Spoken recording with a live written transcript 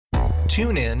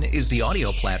TuneIn is the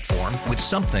audio platform with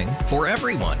something for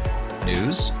everyone.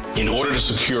 News. In order to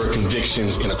secure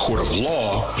convictions in a court of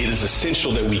law, it is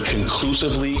essential that we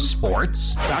conclusively.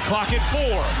 Sports. Shot clock at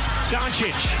 4.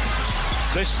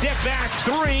 Doncic. The step back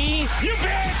 3. You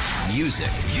bet. Music.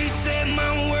 You set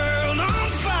my world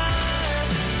on fire.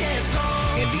 Yes,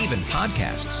 and even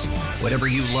podcasts. Whatever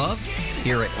you love,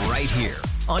 hear it right here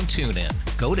on TuneIn.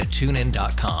 Go to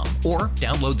TuneIn.com or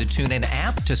download the TuneIn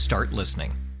app to start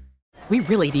listening. We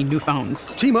really need new phones.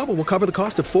 T-Mobile will cover the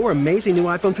cost of 4 amazing new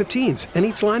iPhone 15s, and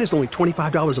each line is only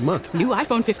 $25 a month. New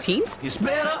iPhone 15s? it's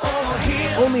better over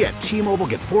here. Only at T-Mobile,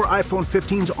 get 4 iPhone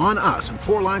 15s on us and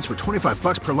 4 lines for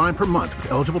 $25 per line per month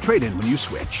with eligible trade-in when you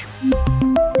switch.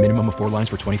 Minimum of 4 lines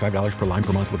for $25 per line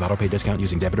per month with autopay discount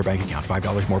using debit or bank account.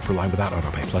 $5 more per line without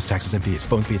autopay, plus taxes and fees.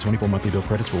 Phone fee at 24 monthly bill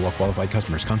credits for well-qualified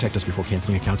customers. Contact us before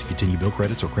canceling account to continue bill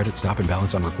credits or credit stop and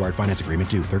balance on required finance agreement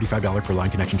due. $35 per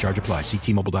line connection charge applies. See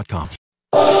T-Mobile.com.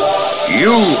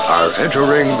 You are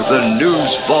entering the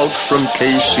News Vault from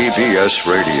KCBS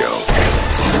Radio.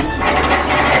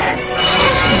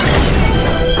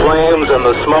 Flames and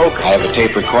the smoke. I have a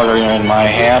tape recorder in my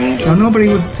hand. Now, nobody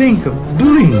would think of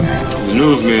doing that. The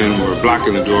newsmen were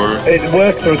blocking the door. It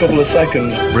worked for a couple of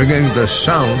seconds. Bringing the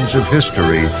sounds of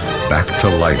history back to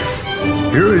life.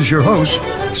 Here is your host,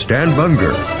 Stan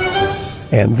Bunger.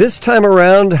 And this time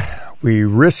around, we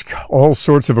risk all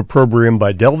sorts of opprobrium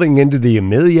by delving into the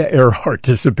Amelia Earhart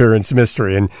disappearance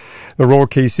mystery and the role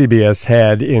KCBS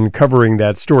had in covering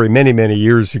that story many, many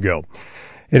years ago.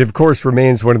 It, of course,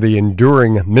 remains one of the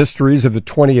enduring mysteries of the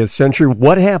 20th century.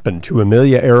 What happened to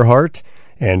Amelia Earhart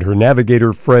and her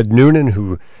navigator, Fred Noonan,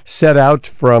 who set out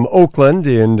from Oakland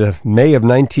in May of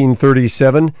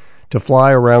 1937 to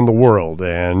fly around the world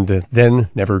and then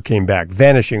never came back,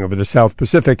 vanishing over the South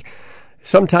Pacific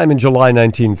sometime in July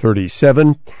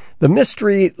 1937. The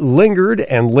mystery lingered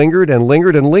and lingered and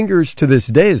lingered and lingers to this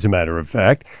day, as a matter of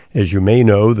fact. As you may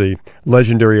know, the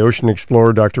legendary ocean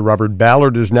explorer Dr. Robert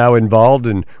Ballard is now involved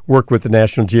in work with the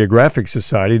National Geographic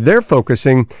Society. They're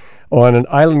focusing on an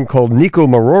island called Nico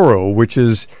Maroro, which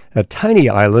is a tiny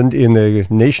island in the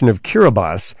nation of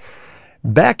Kiribati.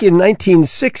 Back in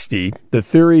 1960, the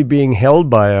theory being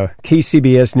held by a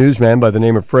KCBS newsman by the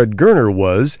name of Fred Gerner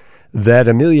was that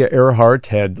Amelia Earhart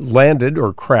had landed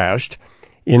or crashed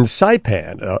in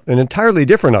Saipan, an entirely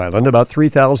different island about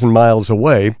 3,000 miles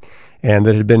away, and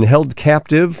that had been held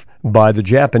captive by the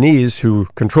Japanese who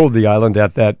controlled the island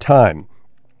at that time.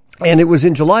 And it was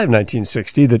in July of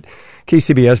 1960 that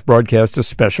KCBS broadcast a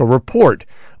special report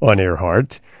on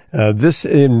Earhart. This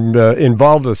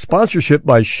involved a sponsorship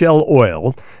by Shell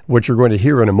Oil, which you're going to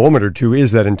hear in a moment or two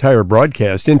is that entire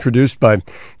broadcast, introduced by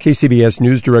KCBS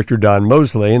News Director Don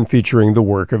Mosley and featuring the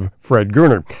work of Fred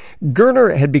Gerner.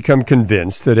 Gerner had become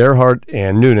convinced that Earhart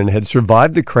and Noonan had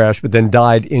survived the crash but then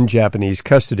died in Japanese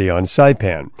custody on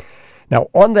Saipan. Now,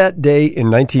 on that day in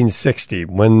 1960,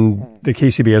 when the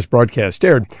KCBS broadcast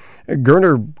aired,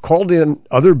 Gerner called in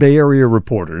other Bay Area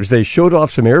reporters. They showed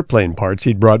off some airplane parts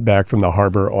he'd brought back from the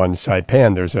harbor on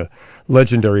Saipan. There's a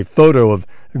legendary photo of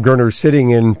Gerner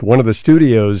sitting in one of the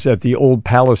studios at the Old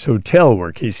Palace Hotel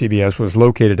where KCBS was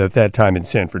located at that time in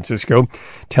San Francisco,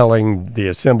 telling the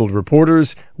assembled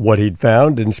reporters what he'd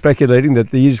found and speculating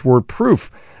that these were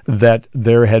proof that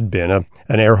there had been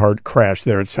an Earhart crash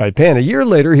there at Saipan. A year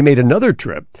later, he made another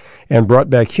trip and brought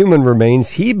back human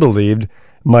remains he believed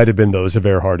might have been those of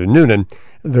Earhart and Noonan.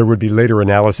 There would be later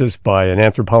analysis by an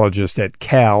anthropologist at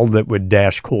Cal that would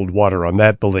dash cold water on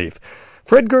that belief.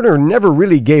 Fred Gerner never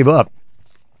really gave up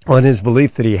on his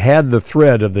belief that he had the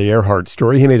thread of the Earhart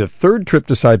story. He made a third trip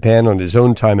to Saipan on his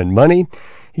own time and money.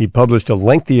 He published a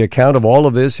lengthy account of all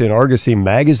of this in Argosy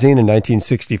magazine in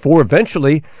 1964,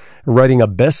 eventually writing a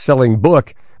best-selling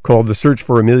book called The Search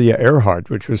for Amelia Earhart,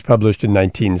 which was published in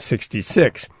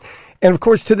 1966. And, of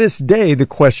course, to this day, the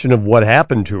question of what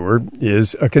happened to her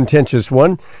is a contentious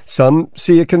one. Some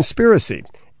see a conspiracy.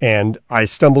 And I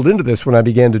stumbled into this when I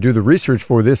began to do the research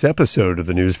for this episode of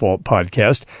the News Vault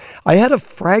podcast. I had a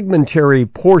fragmentary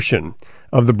portion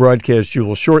of the broadcast you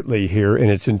will shortly hear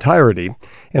in its entirety,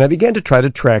 and I began to try to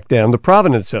track down the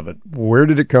provenance of it. Where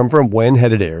did it come from? When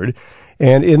had it aired?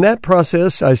 And in that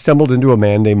process, I stumbled into a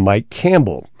man named Mike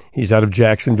Campbell. He's out of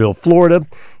Jacksonville, Florida.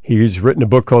 He's written a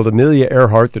book called Amelia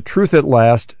Earhart, The Truth at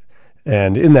Last.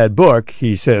 And in that book,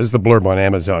 he says, the blurb on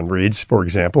Amazon reads, for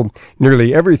example,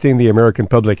 nearly everything the American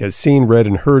public has seen, read,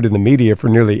 and heard in the media for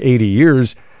nearly 80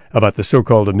 years about the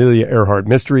so-called Amelia Earhart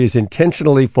mystery is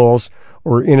intentionally false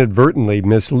or inadvertently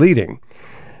misleading.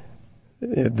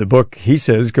 The book, he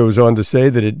says, goes on to say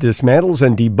that it dismantles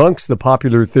and debunks the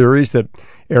popular theories that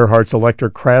Earhart's Electra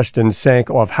crashed and sank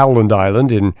off Howland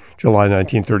Island in July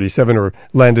 1937, or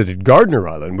landed at Gardner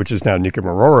Island, which is now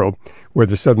Nicaragua, where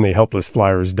the suddenly helpless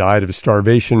flyers died of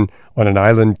starvation on an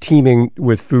island teeming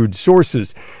with food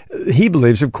sources. He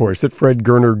believes, of course, that Fred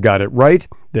Gerner got it right,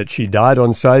 that she died on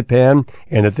Saipan,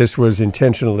 and that this was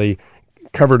intentionally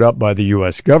covered up by the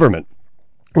U.S. government.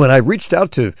 When I reached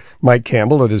out to Mike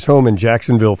Campbell at his home in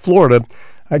Jacksonville, Florida,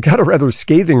 I got a rather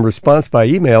scathing response by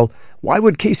email. Why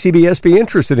would KCBS be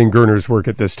interested in Gerner's work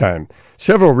at this time?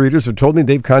 Several readers have told me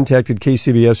they've contacted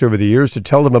KCBS over the years to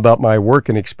tell them about my work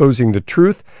in exposing the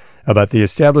truth about the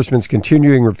establishment's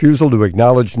continuing refusal to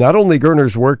acknowledge not only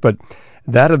Gerner's work, but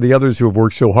that of the others who have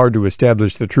worked so hard to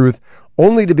establish the truth,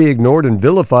 only to be ignored and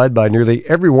vilified by nearly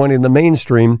everyone in the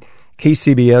mainstream.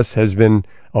 KCBS has been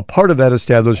a part of that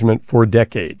establishment for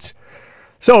decades.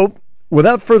 So,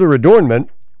 without further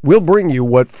adornment, we'll bring you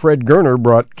what Fred Gerner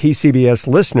brought KCBS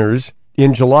listeners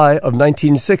in July of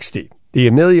 1960. The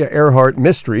Amelia Earhart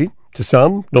mystery, to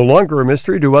some, no longer a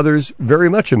mystery, to others, very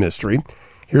much a mystery.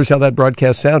 Here's how that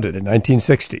broadcast sounded in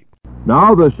 1960.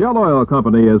 Now the Shell Oil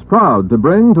Company is proud to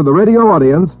bring to the radio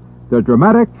audience the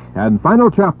dramatic and final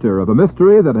chapter of a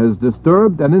mystery that has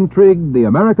disturbed and intrigued the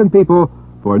American people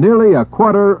for nearly a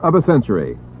quarter of a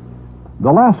century.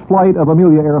 The last flight of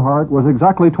Amelia Earhart was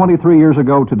exactly 23 years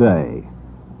ago today.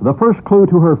 The first clue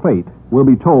to her fate will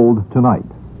be told tonight.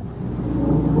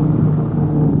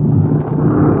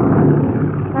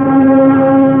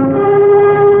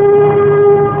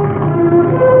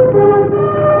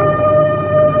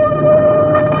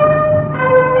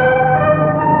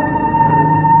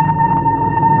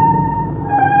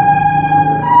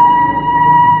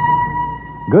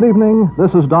 Good evening.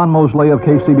 This is Don Mosley of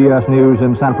KCBS News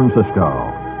in San Francisco.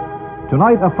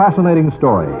 Tonight, a fascinating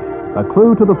story. A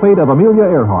clue to the fate of Amelia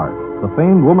Earhart, the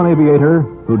famed woman aviator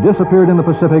who disappeared in the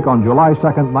Pacific on July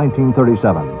 2nd,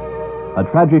 1937. A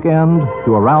tragic end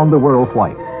to a round-the-world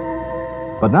flight.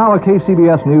 But now a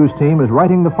KCBS News team is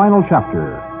writing the final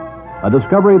chapter. A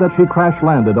discovery that she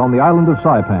crash-landed on the island of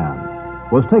Saipan,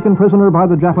 was taken prisoner by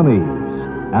the Japanese,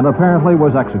 and apparently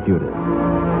was executed.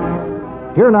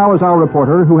 Here now is our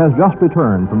reporter who has just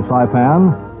returned from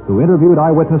Saipan, who interviewed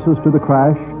eyewitnesses to the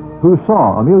crash, who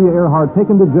saw Amelia Earhart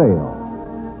taken to jail.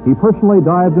 He personally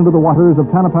dived into the waters of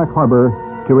Tanapak Harbor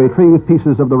to retrieve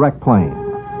pieces of the wrecked plane.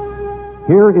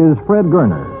 Here is Fred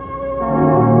Gerner.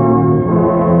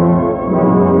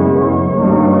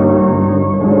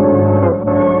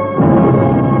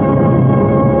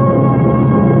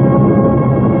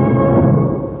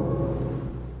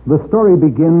 The story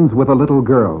begins with a little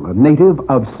girl, a native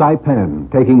of Saipan,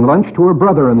 taking lunch to her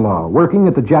brother-in-law, working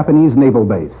at the Japanese naval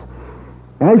base.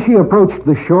 As she approached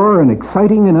the shore, an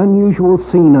exciting and unusual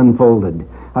scene unfolded.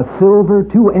 A silver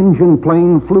two-engine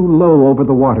plane flew low over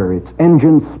the water, its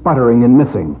engine sputtering and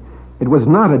missing. It was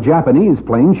not a Japanese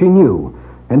plane, she knew,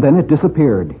 and then it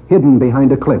disappeared, hidden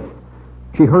behind a cliff.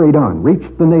 She hurried on,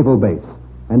 reached the naval base,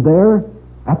 and there,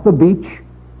 at the beach,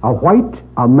 a white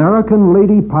American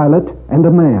lady pilot and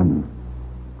a man.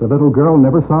 The little girl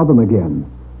never saw them again.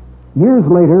 Years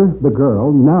later, the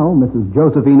girl, now Mrs.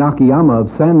 Josephine Akiyama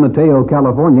of San Mateo,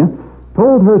 California,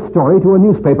 told her story to a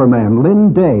newspaperman,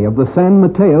 Lynn Day of the San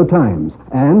Mateo Times,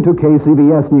 and to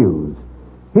KCBS News.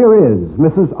 Here is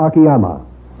Mrs. Akiyama.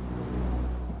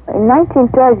 In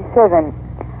 1937,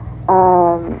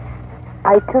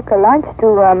 I took a lunch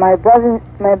to my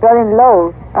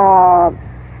brother-in-law's,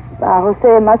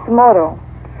 Jose Matsumoto.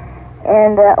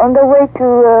 And on the way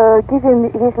to give him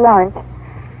his lunch,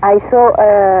 I saw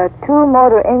a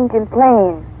two-motor engine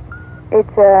plane. It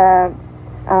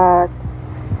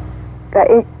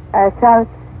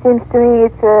seems to me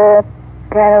it's a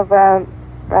kind of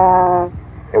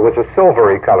it was a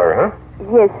silvery color, huh?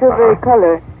 Yes, silvery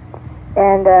color.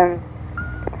 And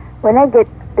when I get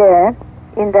there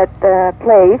in that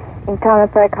place in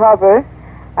Tanapak Harbor,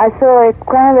 I saw a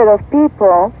crowd of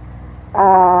people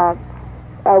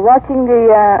watching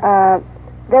the.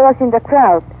 They was in the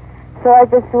crowd. So I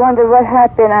just wondered what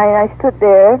happened. I stood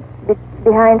there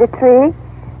behind a tree,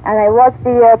 and I watched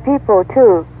the people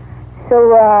too.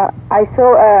 So I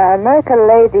saw an American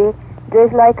lady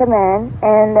dressed like a man,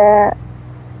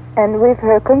 and with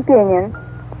her companion,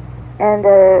 and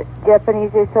the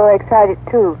Japanese are so excited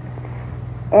too.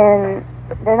 And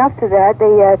then after that,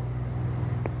 they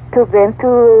took them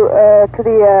to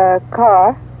the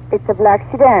car. It's a black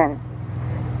sedan,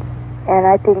 and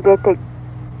I think they take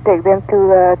them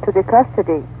to the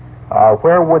custody.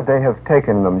 Where would they have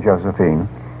taken them, Josephine?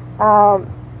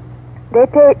 They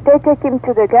take him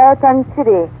to the Garatan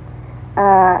City.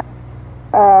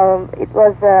 It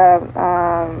was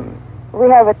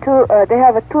they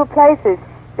have two places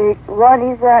One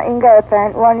is in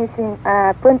Garapan, one is in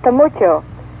Punta Mucho,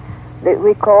 that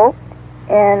we call,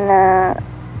 and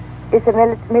it's a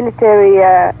military,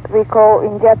 we call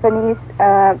in Japanese,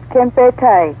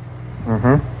 Kempetai.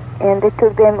 And they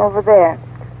took them over there.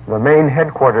 The main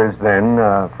headquarters then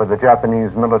for the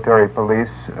Japanese military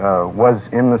police was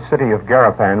in the city of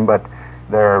Garapan, but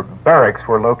their barracks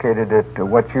were located at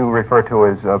what you refer to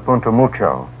as Punta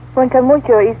Mucho. Punta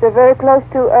Mucho is very close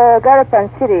to Garapan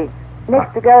city,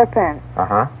 next to Garapan.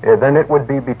 Then it would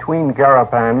be between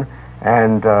Garapan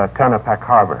and Tanapak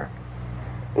Harbor.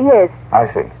 Yes. I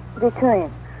see. Between.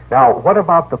 Now, what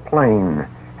about the plane?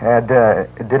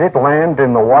 Did it land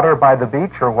in the water by the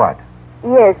beach or what?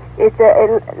 Yes,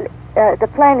 the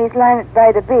plane is landed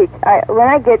by the beach. When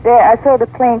I get there, I saw the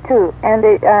plane too, and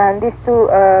these two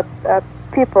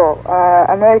people,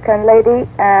 American lady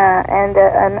and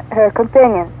her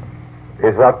companion.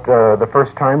 Is that the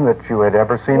first time that you had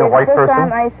ever seen a white person? The first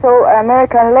time I saw an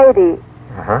American lady.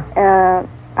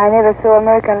 I never saw an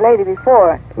American lady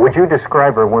before. Would you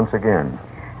describe her once again?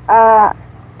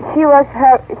 She has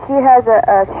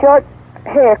a short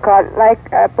haircut like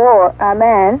a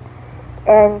man,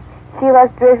 and she was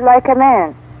dressed like a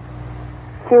man.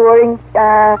 She wearing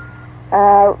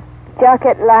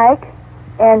jacket like,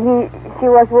 and she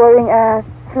was wearing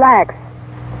slacks.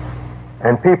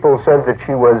 And people said that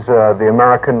she was the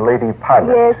American lady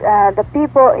pilot. Yes, the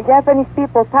Japanese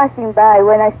people passing by,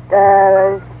 when I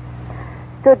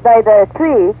stood by the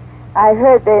tree, I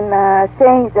heard them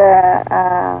saying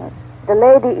the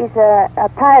lady is a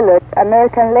pilot,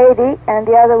 American lady, and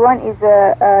the other one is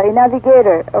a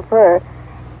navigator of her.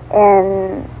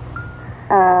 And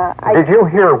did you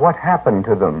hear what happened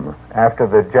to them after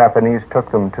the Japanese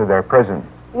took them to their prison?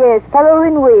 Yes,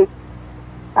 following week.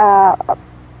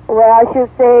 Well, I should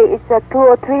say it's 2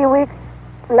 or 3 weeks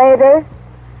later.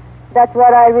 That's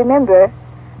what I remember.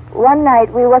 One night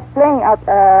we was playing out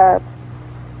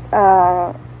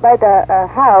by the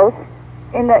house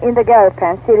in the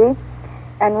Garapan city,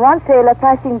 and one sailor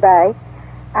passing by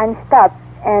and stopped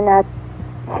and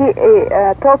he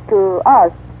talked to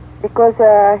us because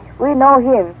we know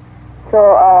him.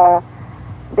 So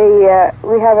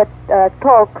we have a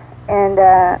talk, and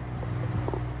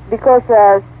because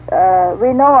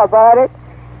we know about it,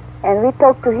 and we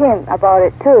talked to him about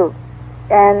it too.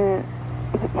 And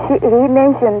he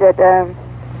mentioned that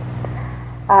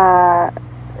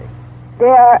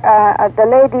the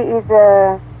lady is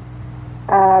a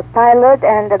pilot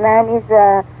and the man is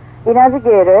a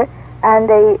navigator, and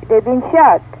they've been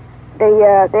shot. They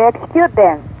execute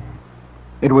them.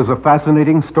 It was a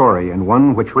fascinating story, and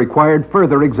one which required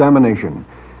further examination.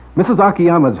 Mrs.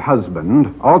 Akiyama's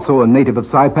husband, also a native of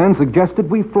Saipan,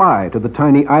 suggested we fly to the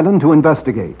tiny island to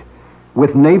investigate.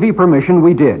 With Navy permission,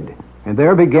 we did, and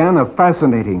there began a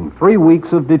fascinating 3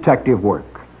 weeks of detective work.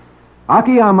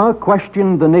 Akiyama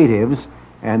questioned the natives,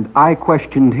 and I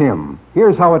questioned him.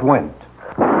 Here's how it went.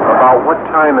 About what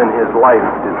time in his life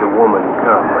did the woman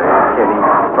come? Can he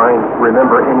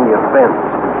remember any event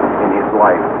in his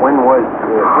life? When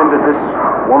did this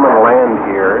woman land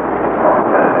here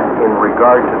in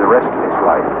regard to the rest of his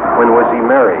life? When was he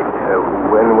married?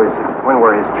 When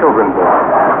were his children born?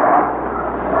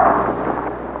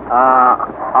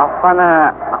 Apa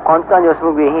na kontan Diyos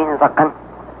mo bihin sa sakan.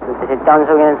 Sitang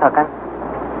so ganyan sakan.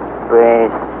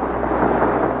 Pues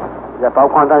the pau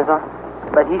kontan so.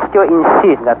 But he still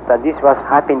insists that this was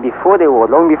happened before the war,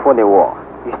 long before the war.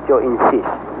 He still insists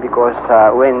because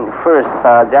when first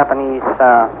Japanese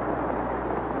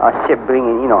ship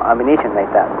bringing ammunition like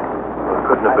that. Well, it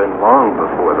couldn't have been long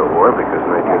before the war because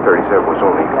 1937 was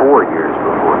only 4 years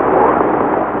before the war.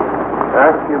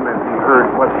 After you heard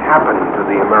what happened to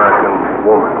the American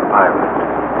woman pilot,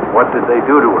 what did they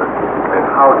do to her, and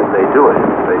how did they do it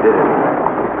if they did anything?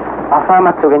 Apa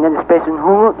matsugan niya, space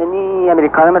hungo, ni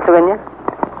Amerikano matsugan niya?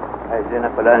 Ay, dyan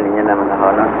na pala, linya naman na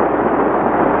hana.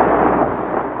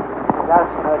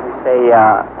 Last heard he say,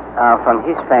 from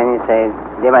his family, say,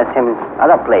 they might send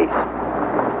other place.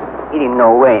 He didn't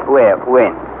know when. He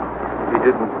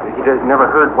never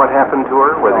heard what happened to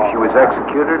her, whether she was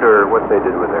executed or what they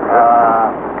did with her.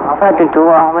 Apa happened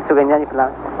to her? Matsugan niya, pala.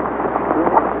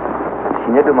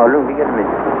 He never malum, he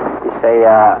say,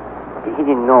 he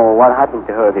didn't know what happened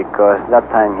to her because that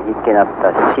time he cannot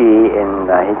see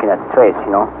and he cannot trace,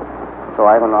 So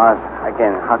I'm going to ask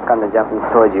again, how come the Japanese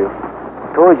told you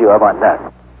about that?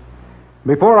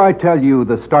 Before I tell you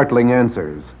the startling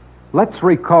answers, let's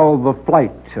recall the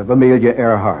flight of Amelia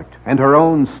Earhart and her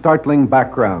own startling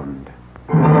background.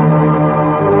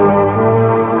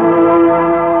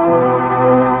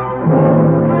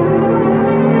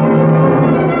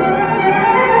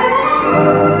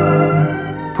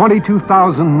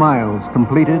 22,000 miles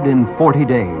completed in 40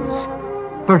 days.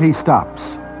 30 stops.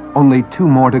 Only 2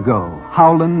 more to go.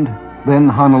 Howland, then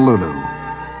Honolulu.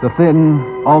 The thin,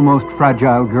 almost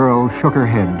fragile girl shook her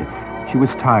head. She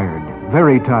was tired,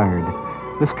 very tired.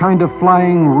 This kind of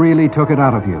flying really took it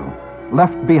out of you.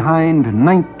 Left behind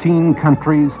 19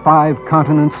 countries, 5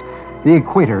 continents, the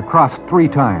equator crossed 3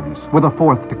 times, with a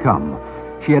 4th to come.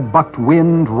 She had bucked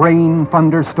wind, rain,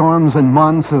 thunderstorms, and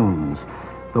monsoons.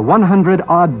 The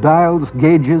 100-odd dials,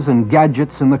 gauges, and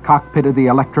gadgets in the cockpit of the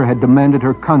Electra had demanded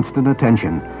her constant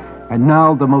attention. And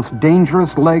now the most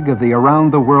dangerous leg of the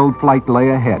around-the-world flight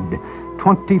lay ahead.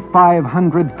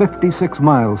 2,556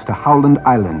 miles to Howland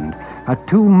Island. A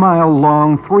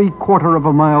 2-mile-long, 3/4 of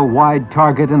a mile wide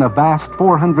target in a vast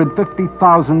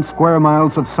 450,000 square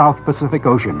miles of South Pacific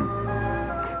Ocean.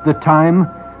 The time,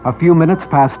 a few minutes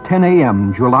past 10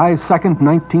 a.m., July 2nd,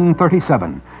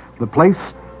 1937. The place,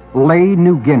 Lae,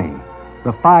 New Guinea.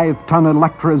 The 5-ton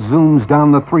Electra zooms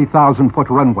down the 3,000-foot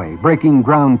runway, breaking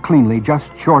ground cleanly just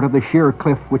short of the sheer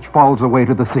cliff which falls away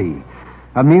to the sea.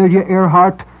 Amelia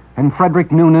Earhart and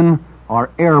Frederick Noonan are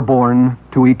airborne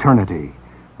to eternity.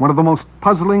 One of the most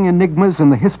puzzling enigmas in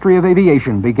the history of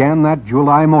aviation began that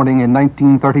July morning in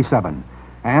 1937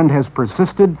 and has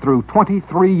persisted through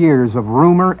 23 years of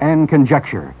rumor and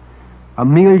conjecture.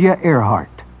 Amelia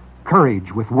Earhart,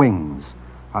 courage with wings.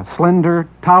 A slender,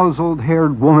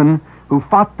 tousled-haired woman who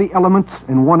fought the elements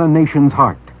and won a nation's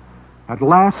heart. At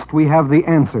last, we have the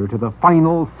answer to the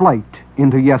final flight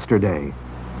into yesterday.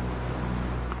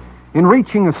 In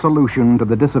reaching a solution to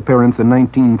the disappearance in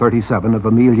 1937 of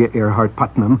Amelia Earhart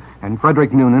Putnam and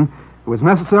Frederick Noonan, it was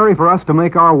necessary for us to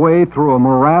make our way through a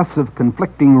morass of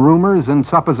conflicting rumors and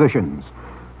suppositions.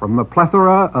 From the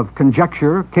plethora of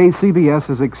conjecture, KCBS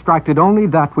has extracted only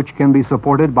that which can be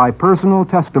supported by personal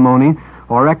testimony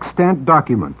or extant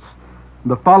documents.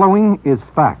 The following is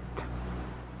fact.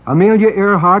 Amelia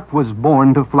Earhart was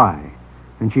born to fly,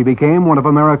 and she became one of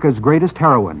America's greatest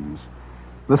heroines.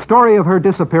 The story of her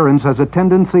disappearance has a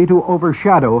tendency to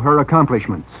overshadow her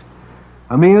accomplishments.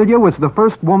 Amelia was the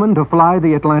first woman to fly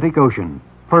the Atlantic Ocean,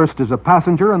 first as a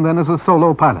passenger and then as a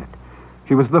solo pilot.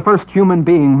 She was the first human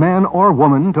being, man or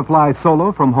woman, to fly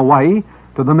solo from Hawaii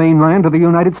to the mainland of the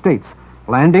United States,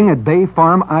 landing at Bay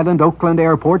Farm Island, Oakland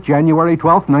Airport, January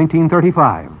 12,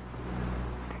 1935.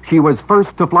 She was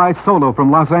first to fly solo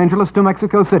from Los Angeles to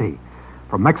Mexico City,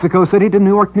 from Mexico City to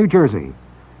Newark, New Jersey.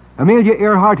 Amelia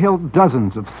Earhart held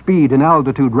dozens of speed and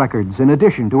altitude records in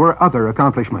addition to her other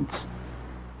accomplishments.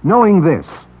 Knowing this,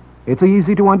 it's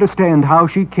easy to understand how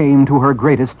she came to her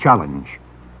greatest challenge,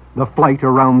 the flight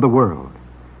around the world.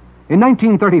 In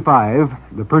 1935,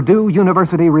 the Purdue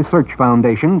University Research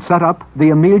Foundation set up the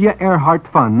Amelia Earhart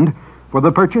Fund for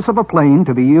the purchase of a plane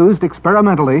to be used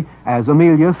experimentally as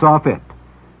Amelia saw fit.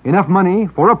 Enough money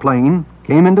for a plane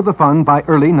came into the fund by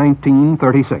early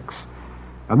 1936.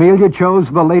 Amelia chose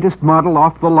the latest model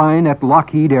off the line at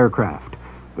Lockheed Aircraft,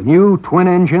 the new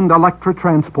twin-engined Electra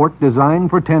transport designed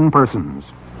for 10 persons.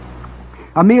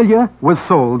 Amelia was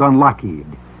sold on Lockheed.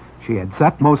 She had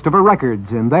set most of her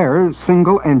records in their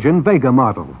single-engine Vega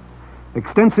model.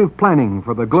 Extensive planning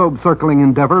for the globe-circling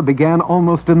endeavor began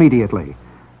almost immediately.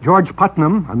 George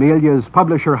Putnam, Amelia's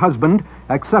publisher husband,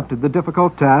 accepted the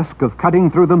difficult task of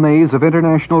cutting through the maze of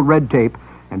international red tape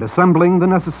and assembling the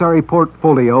necessary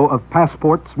portfolio of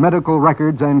passports, medical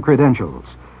records, and credentials.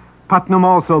 Putnam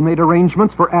also made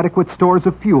arrangements for adequate stores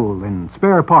of fuel and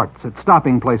spare parts at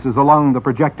stopping places along the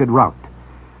projected route.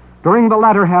 During the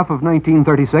latter half of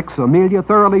 1936, Amelia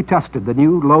thoroughly tested the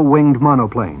new low-winged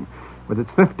monoplane with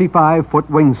its 55-foot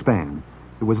wingspan.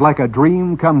 It was like a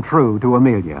dream come true to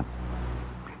Amelia.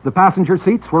 The passenger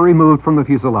seats were removed from the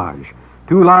fuselage.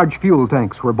 2 large fuel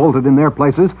tanks were bolted in their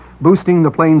places, boosting the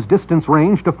plane's distance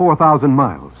range to 4,000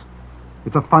 miles.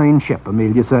 It's a fine ship,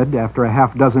 Amelia said, after a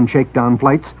half-dozen shakedown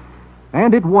flights.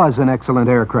 And it was an excellent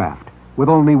aircraft, with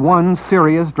only one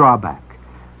serious drawback.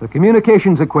 The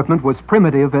communications equipment was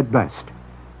primitive at best.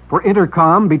 For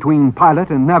intercom between pilot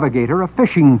and navigator, a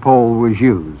fishing pole was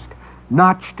used,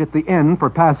 notched at the end for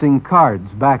passing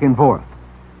cards back and forth.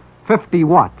 50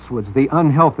 watts was the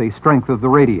unhealthy strength of the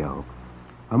radio.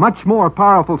 A much more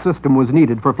powerful system was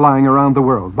needed for flying around the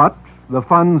world, but the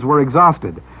funds were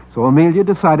exhausted, so Amelia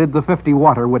decided the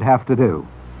 50-watter would have to do.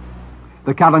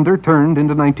 The calendar turned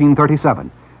into 1937,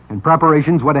 and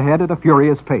preparations went ahead at a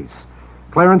furious pace.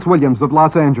 Clarence Williams of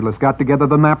Los Angeles got together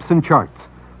the maps and charts.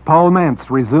 Paul Mantz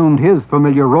resumed his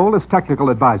familiar role as technical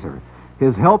advisor.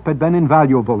 His help had been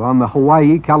invaluable on the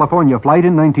Hawaii-California flight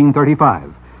in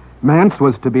 1935. Mantz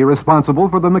was to be responsible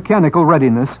for the mechanical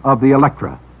readiness of the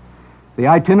Electra. The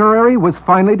itinerary was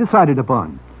finally decided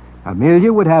upon.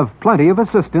 Amelia would have plenty of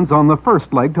assistance on the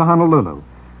first leg to Honolulu.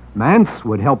 Mance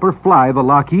would help her fly the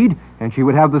Lockheed, and she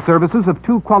would have the services of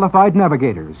 2 qualified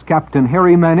navigators, Captain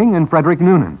Harry Manning and Frederick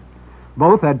Noonan.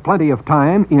 Both had plenty of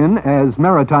time in as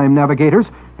maritime navigators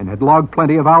and had logged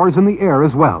plenty of hours in the air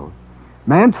as well.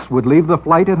 Mance would leave the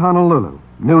flight at Honolulu.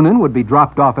 Noonan would be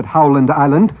dropped off at Howland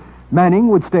Island. Manning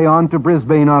would stay on to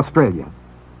Brisbane, Australia.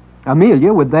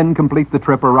 Amelia would then complete the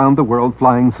trip around the world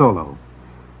flying solo.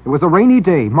 It was a rainy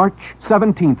day, March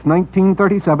 17th,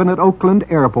 1937, at Oakland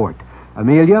Airport.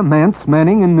 Amelia, Mance,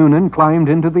 Manning, and Noonan climbed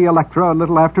into the Electra a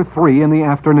little after 3 in the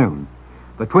afternoon.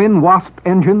 The twin Wasp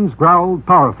engines growled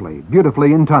powerfully,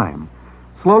 beautifully in time.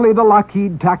 Slowly, the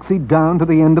Lockheed taxied down to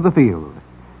the end of the field.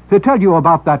 To tell you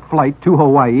about that flight to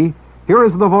Hawaii, here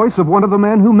is the voice of one of the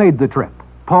men who made the trip,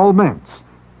 Paul Mance,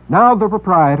 now the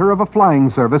proprietor of a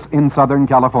flying service in Southern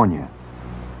California.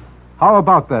 How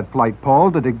about that flight,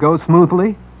 Paul? Did it go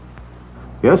smoothly?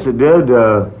 Yes, it did.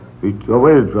 We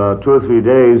waited 2 or 3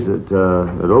 days at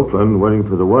Oakland, waiting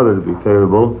for the weather to be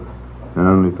favorable,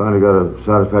 and we finally got a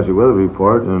satisfactory weather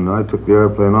report, and I took the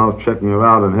airplane off, checking her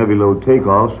out on heavy load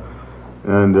takeoffs,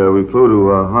 and we flew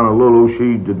to Honolulu.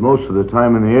 She did most of the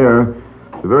time in the air.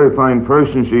 She's a very fine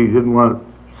person. She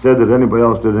said that anybody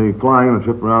else did any flying on a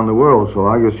trip around the world, so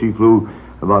I guess she flew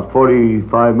about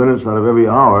 45 minutes out of every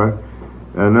hour,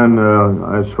 and then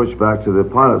I switched back to the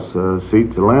pilot's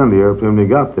seat to land the airplane when he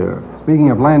got there. Speaking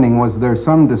of landing, was there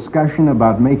some discussion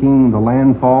about making the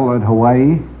landfall at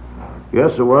Hawaii?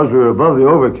 Yes, there was. We were above the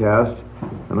overcast,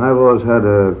 and I've always had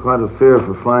quite a fear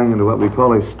for flying into what we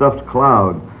call a stuffed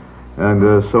cloud.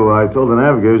 And so I told the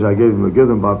navigators I give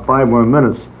them about 5 more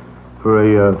minutes for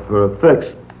a fix.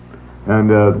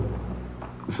 And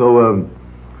so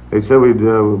they said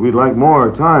we'd like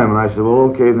more time, and I said, well,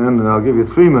 okay, then I'll give you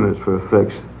 3 minutes for a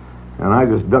fix. And I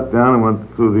just ducked down and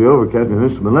went through the overcast and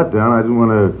instrument let down. I didn't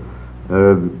want to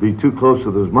be too close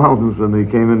to those mountains when they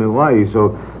came into Hawaii,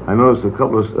 so I noticed a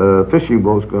couple of fishing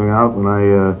boats going out when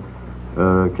I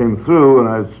came through,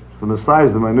 and from the size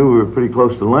of them, I knew we were pretty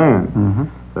close to land. Mm-hmm.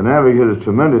 The navigator did a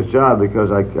tremendous job because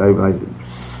I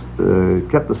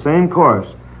kept the same course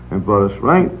and brought us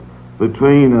right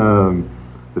between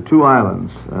the 2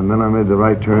 islands, and then I made the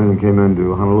right turn and came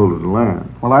into Honolulu to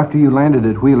land. Well, after you landed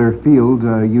at Wheeler Field,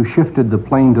 you shifted the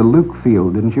plane to Luke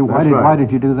Field, didn't you? That's right. Why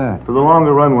did you do that? For the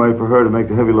longer runway for her to make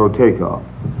the heavy load takeoff.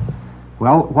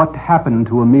 Well, what happened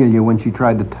to Amelia when she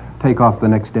tried to take off the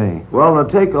next day? Well,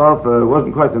 the takeoff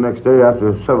wasn't quite the next day.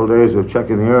 After several days of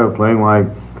checking the airplane,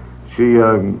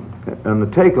 and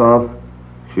the takeoff,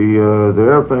 the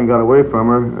airplane got away from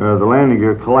her. The landing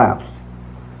gear collapsed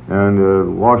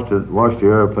and washed the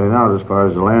airplane out as far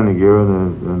as the landing gear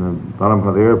and the bottom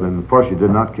part of the airplane. Unfortunately, it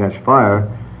did not catch fire,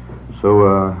 so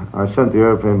I sent the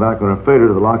airplane back on a freighter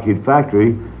to the Lockheed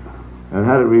factory and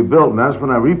had it rebuilt. And that's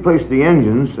when I replaced the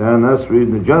engines, and that's the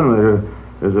reason the generator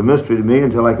is a mystery to me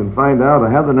until I can find out. I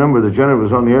have the number. The generator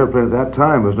was on the airplane at that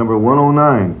time. It was number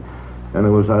 109, and it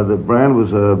was the brand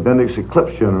was a Bendix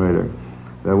Eclipse generator.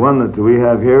 The one that we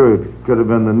have here, it could have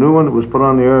been the new one that was put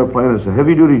on the airplane. It's a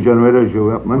heavy-duty generator, as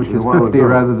you mentioned a while ago. Which is 50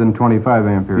 rather than 25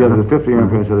 ampere. Yeah, the 50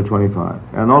 ampere instead of 25.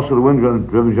 And also the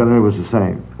wind-driven generator was the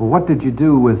same. Well, what did you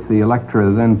do with the Electra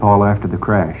then, Paul, after the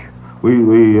crash? We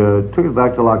took it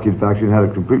back to Lockheed factory and had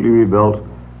it completely rebuilt.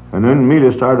 And then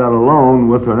Amelia started out alone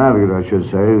with her navigator, I should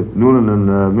say, Noonan and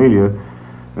Amelia,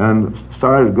 and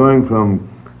started going from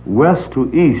west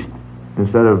to east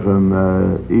instead of from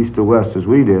east to west as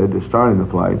we did, starting the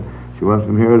flight. She went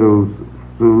from here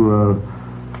to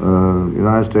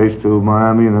United States to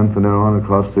Miami, and then from there on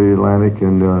across the Atlantic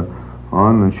and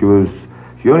on. And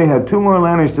she only had 2 more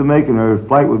landings to make, and her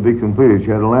flight would be completed. She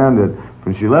had to land at,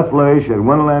 when she left Leh, she had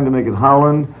 1 land to make at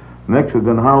Howland. The next would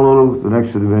have been Honolulu. The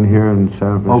next would have been here in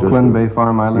San Francisco. Oakland Bay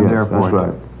Farm Island Airport. That's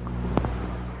right.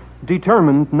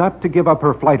 Determined not to give up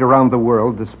her flight around the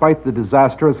world despite the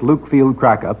disastrous Luke Field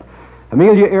crack-up,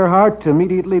 Amelia Earhart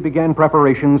immediately began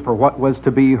preparations for what was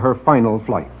to be her final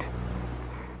flight.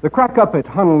 The crack-up at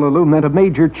Honolulu meant a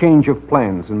major change of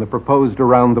plans in the proposed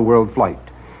around-the-world flight.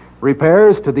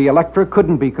 Repairs to the Electra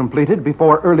couldn't be completed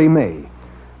before early May.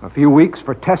 A few weeks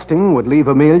for testing would leave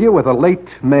Amelia with a late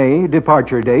May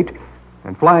departure date,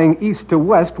 and flying east to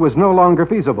west was no longer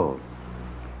feasible.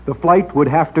 The flight would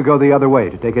have to go the other way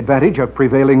to take advantage of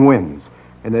prevailing winds,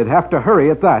 and they'd have to hurry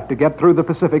at that to get through the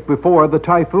Pacific before the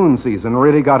typhoon season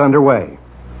really got underway.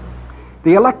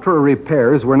 The Electra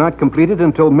repairs were not completed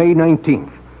until May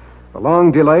 19th. The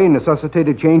long delay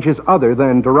necessitated changes other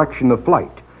than direction of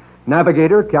flight.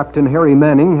 Navigator Captain Harry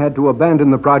Manning had to abandon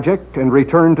the project and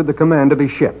return to the command of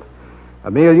his ship.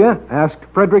 Amelia asked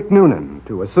Frederick Noonan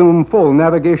to assume full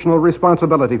navigational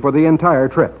responsibility for the entire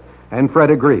trip, and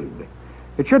Fred agreed.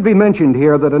 It should be mentioned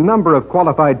here that a number of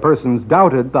qualified persons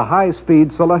doubted the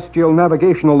high-speed celestial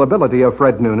navigational ability of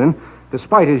Fred Noonan,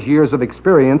 despite his years of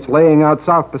experience laying out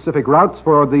South Pacific routes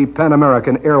for the Pan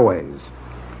American Airways.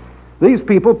 These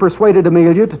people persuaded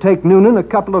Amelia to take Noonan a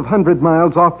couple of 100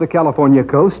 miles off the California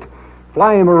coast,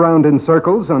 fly him around in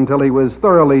circles until he was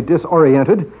thoroughly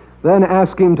disoriented, then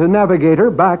ask him to navigate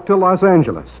her back to Los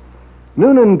Angeles.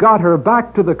 Noonan got her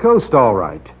back to the coast all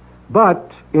right,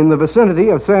 but in the vicinity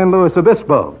of San Luis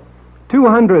Obispo,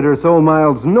 200 or so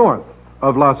miles north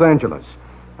of Los Angeles.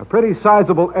 A pretty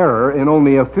sizable error in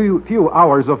only a few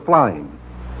hours of flying.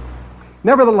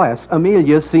 Nevertheless,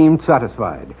 Amelia seemed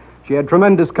satisfied. She had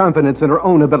tremendous confidence in her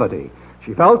own ability.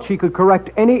 She felt she could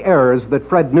correct any errors that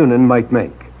Fred Noonan might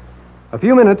make. A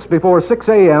few minutes before 6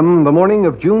 a.m., the morning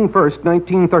of June 1st,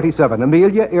 1937,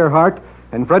 Amelia Earhart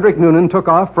and Frederick Noonan took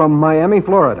off from Miami,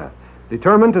 Florida,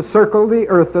 determined to circle the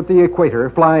Earth at the equator,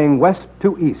 flying west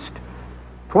to east.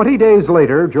 20 days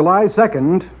later, July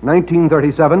 2nd,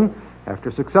 1937,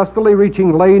 after successfully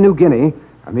reaching Ley, New Guinea,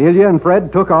 Amelia and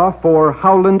Fred took off for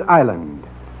Howland Island.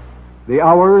 The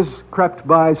hours crept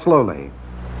by slowly.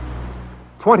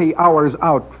 20 hours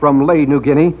out from Ley, New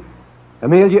Guinea,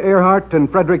 Amelia Earhart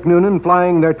and Frederick Noonan,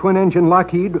 flying their twin-engine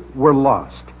Lockheed, were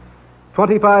lost.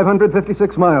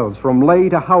 2,556 miles from Ley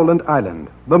to Howland Island,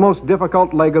 the most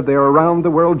difficult leg of their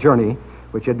around-the-world journey,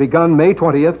 which had begun May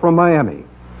 20th from Miami.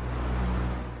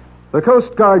 The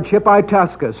Coast Guard ship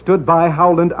Itasca stood by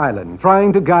Howland Island,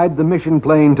 trying to guide the mission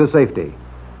plane to safety.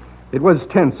 It was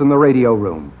tense in the radio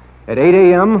room. At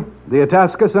 8 a.m., the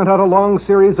Itasca sent out a long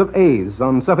series of A's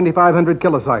on 7,500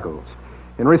 kilocycles.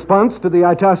 In response to the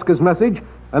Itasca's message,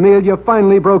 Amelia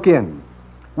finally broke in.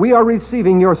 "We are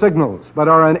receiving your signals, but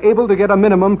are unable to get a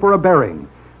minimum for a bearing.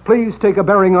 Please take a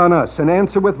bearing on us and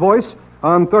answer with voice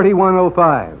on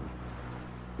 3105.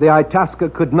 The Itasca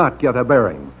could not get a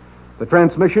bearing. The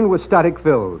transmission was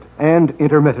static-filled and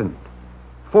intermittent.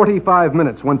 45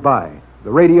 minutes went by. The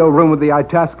radio room of the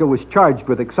Itasca was charged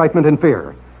with excitement and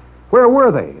fear. Where were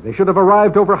they? They should have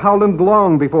arrived over Howland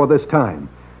long before this time.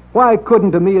 Why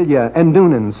couldn't Amelia and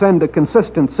Noonan send a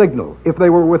consistent signal if they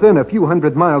were within a few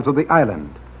hundred miles of the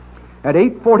island? At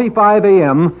 8:45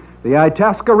 a.m., the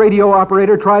Itasca radio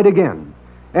operator tried again.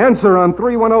 "Answer on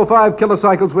 3105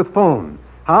 kilocycles with phone.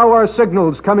 How are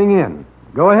signals coming in?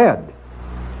 Go ahead."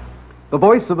 The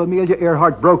voice of Amelia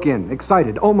Earhart broke in,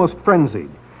 excited, almost frenzied.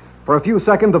 For a few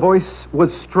seconds, the voice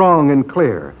was strong and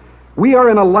clear. "We are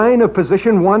in a line of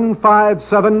position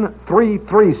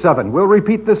 157337. We'll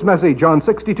repeat this message on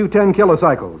 6210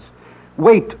 kilocycles.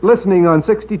 Wait, listening on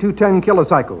 6210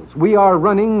 kilocycles. We are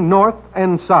running north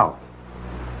and south."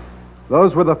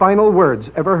 Those were the final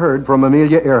words ever heard from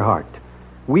Amelia Earhart.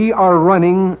 "We are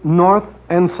running north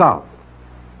and south."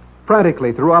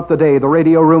 Frantically throughout the day, the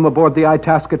radio room aboard the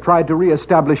Itasca tried to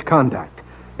reestablish contact.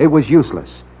 It was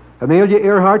useless. Amelia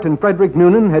Earhart and Frederick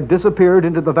Noonan had disappeared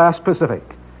into the vast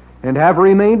Pacific and have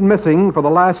remained missing for the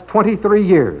last 23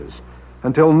 years.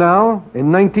 Until now,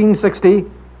 in 1960,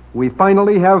 we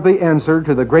finally have the answer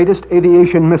to the greatest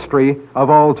aviation mystery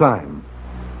of all time.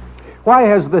 Why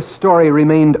has this story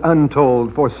remained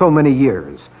untold for so many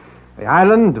years? The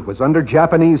island was under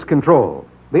Japanese control,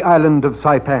 the island of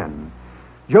Saipan.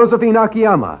 Josephine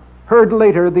Akiyama heard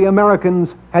later the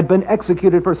Americans had been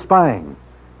executed for spying,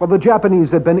 while the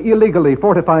Japanese had been illegally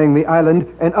fortifying the island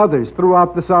and others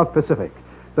throughout the South Pacific.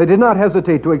 They did not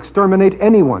hesitate to exterminate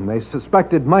anyone they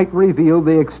suspected might reveal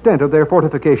the extent of their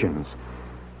fortifications.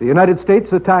 The United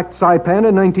States attacked Saipan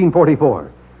in 1944.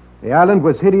 The island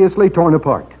was hideously torn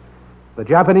apart. The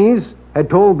Japanese had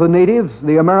told the natives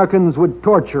the Americans would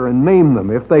torture and maim them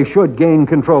if they should gain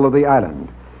control of the island.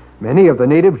 Many of the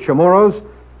native Chamorros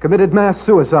committed mass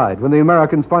suicide when the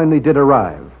Americans finally did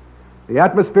arrive. The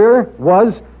atmosphere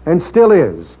was, and still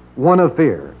is, one of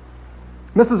fear.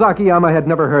 Mrs. Akiyama had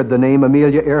never heard the name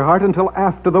Amelia Earhart until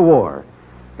after the war,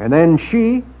 and then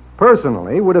she,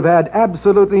 personally, would have had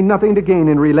absolutely nothing to gain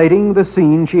in relating the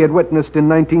scene she had witnessed in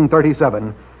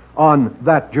 1937 on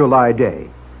that July day.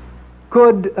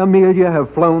 Could Amelia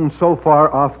have flown so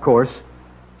far off course?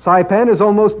 Saipan is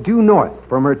almost due north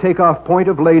from her takeoff point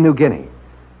of Ley, New Guinea.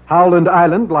 Howland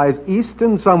Island lies east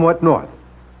and somewhat north,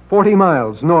 40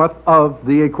 miles north of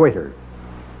the equator.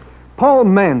 Paul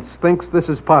Mance thinks this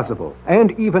is possible,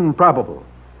 and even probable.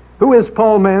 Who is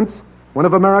Paul Mance? One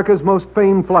of America's most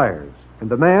famed flyers, and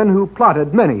the man who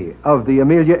plotted many of the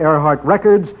Amelia Earhart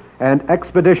records and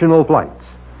expeditional flights.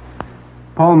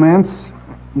 Paul Mance,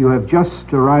 you have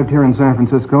just arrived here in San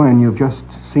Francisco, and you've just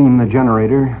seen the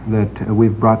generator that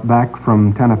we've brought back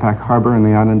from Tanapak Harbor in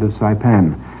the island of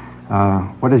Saipan.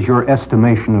 What is your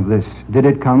estimation of this? Did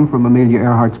it come from Amelia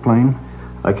Earhart's plane?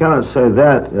 I cannot say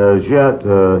that as yet.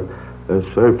 It's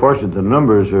very fortunate the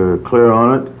numbers are clear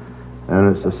on it,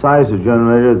 and it's the size of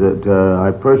generator that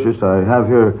I purchased. I have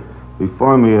here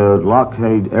before me a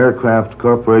Lockheed Aircraft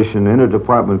Corporation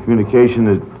Interdepartment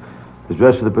Communication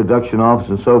address to the production office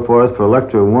and so forth for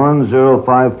Electra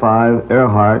 1055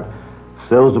 Earhart,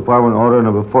 Sales Department order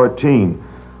number 14.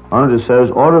 On it says,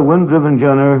 order wind-driven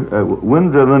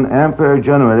ampere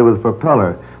generator with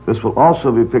propeller. This will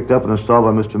also be picked up and installed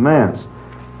by Mr. Mance.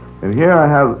 And here I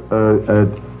have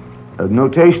a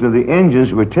notation of the engines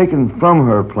that were taken from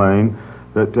her plane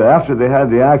that after they had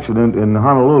the accident in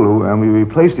Honolulu and we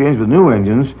replaced the engines with new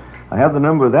engines. I have the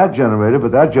number of that generator,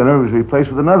 but that generator was replaced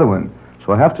with another one.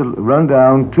 So I have to run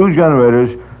down 2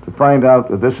 generators to find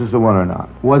out if this is the one or not.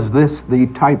 Was this the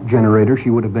type generator she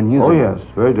would have been using? Oh, yes,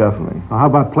 very definitely. Well, how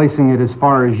about placing it as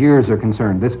far as years are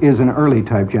concerned? This is an early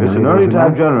type generator. It's an early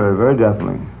type generator, very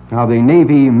definitely. Now, the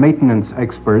Navy maintenance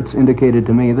experts indicated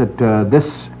to me that this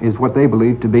is what they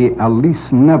believe to be a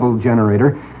Lease Neville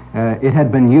generator. It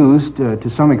had been used to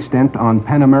some extent on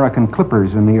Pan American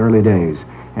clippers in the early days.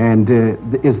 And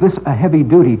is this a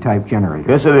heavy-duty type generator?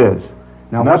 Yes, it is.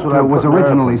 Now, what was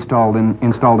originally installed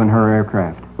in her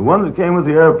aircraft? The one that came with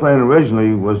the airplane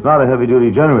originally was not a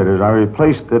heavy-duty generator. I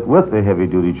replaced it with a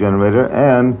heavy-duty generator,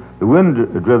 and the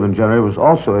wind-driven generator was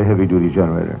also a heavy-duty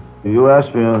generator. You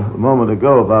asked me a moment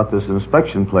ago about this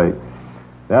inspection plate.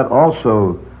 That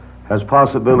also has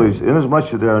possibilities, inasmuch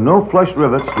that there are no flush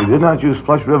rivets. We did not use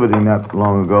flush riveting that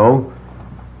long ago.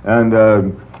 And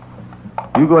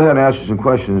you go ahead and ask you some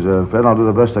questions, Fred. I'll do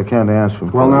the best I can to answer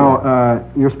them. Well, now,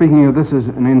 you're speaking of this as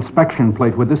an inspection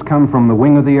plate. Would this come from the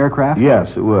wing of the aircraft? Yes,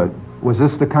 it would. Was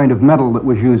this the kind of metal that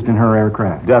was used in her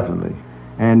aircraft? Definitely.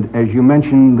 And as you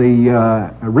mentioned,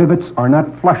 the rivets are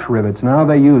not flush rivets. Now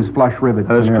they use flush rivets.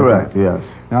 That's correct, yes.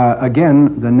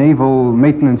 Again, the naval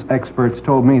maintenance experts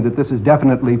told me that this is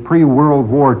definitely pre-World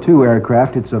War II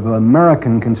aircraft. It's of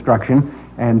American construction,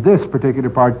 and this particular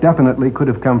part definitely could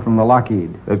have come from the Lockheed.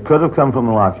 It could have come from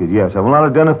the Lockheed, yes. I will not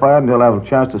identify it until I have a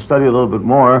chance to study a little bit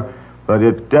more, but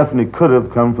it definitely could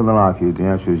have come from the Lockheed. The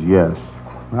answer is yes.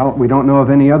 Well, we don't know of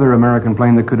any other American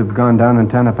plane that could have gone down in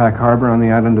Tanapak Harbor on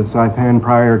the island of Saipan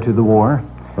prior to the war.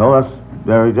 Well, that's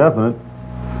very definite.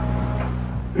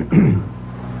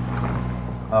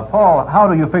 Paul, how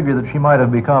do you figure that she might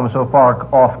have become so far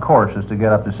off course as to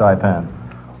get up to Saipan?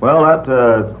 Well, that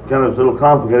kind of is a little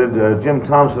complicated. Jim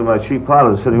Thompson, my chief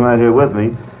pilot, is sitting right here with me.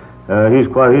 He's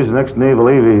an ex-naval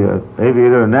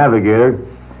aviator and navigator,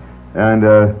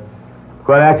 and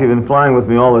quite active in flying with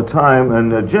me all the time.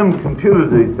 And Jim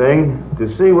computed the thing to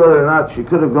see whether or not she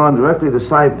could have gone directly to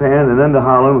Saipan and then to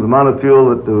Holland with the amount of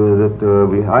fuel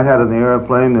that I had in the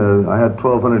airplane. I had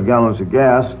 1,200 gallons of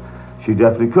gas. She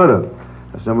definitely could have.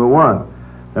 That's number one.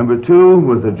 Number two,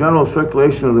 with the general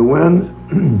circulation of the winds,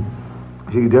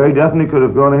 she very definitely could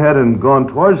have gone ahead and gone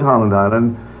towards Holland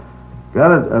Island,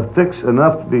 got a fix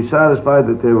enough to be satisfied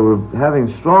that they were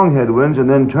having strong headwinds, and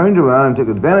then turned around and took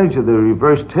advantage of the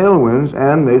reverse tailwinds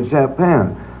and made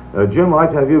Saipan. Jim, I'd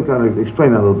like to have you kind of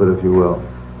explain that a little bit, if you will.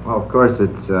 Well, of course,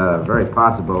 it's very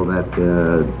possible that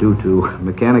due to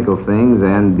mechanical things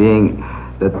and being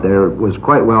that there was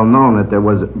quite well known that there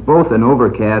was both an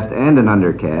overcast and an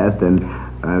undercast, and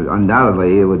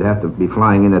undoubtedly it would have to be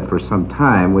flying in it for some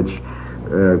time, which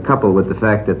coupled with the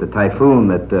fact that the typhoon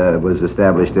that was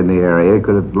established in the area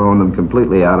could have blown them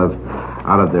completely out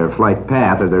of their flight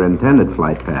path or their intended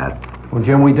flight path. Well,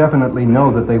 Jim, we definitely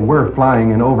know that they were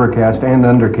flying in overcast and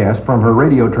undercast from her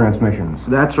radio transmissions.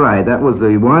 That's right. That was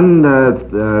the one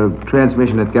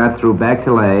transmission that got through back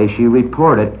to Lay. She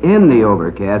reported in the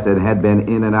overcast it had been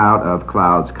in and out of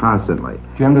clouds constantly.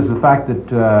 Jim, does the fact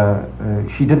that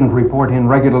she didn't report in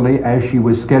regularly as she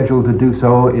was scheduled to do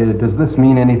so, does this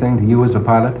mean anything to you as a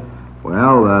pilot?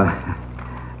 Well,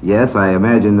 yes, I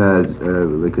imagine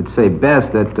we could say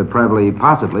best that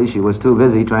possibly she was too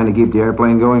busy trying to keep the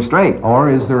airplane going straight.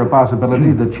 Or is there a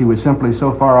possibility that she was simply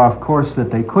so far off course that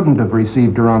they couldn't have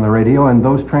received her on the radio, and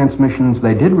those transmissions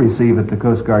they did receive at the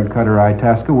Coast Guard cutter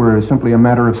Itasca were simply a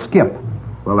matter of skip?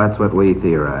 Well, that's what we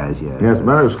theorize, yes. Yes,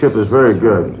 matter of skip is very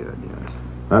good. Yes.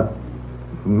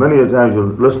 Many a times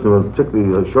you'll listen to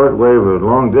particularly a short wave or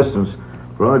long distance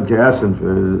broadcast, and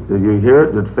you hear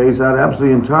it, it fades out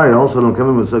absolutely entirely. Also, it'll come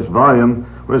in with such volume.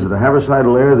 What is it, the haverside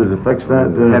layer that affects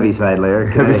that? Heaviside layer.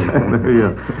 Heaviside layer,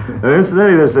 yeah.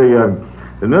 Incidentally, there's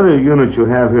another unit you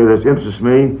have here that interests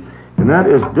me, and that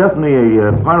is definitely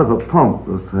a part of a pump.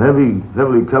 It's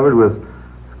heavily covered with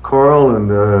coral and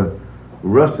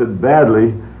rusted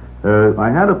badly. I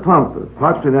had a pump,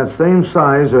 approximately that same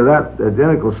size or that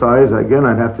identical size. Again,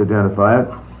 I'd have to identify it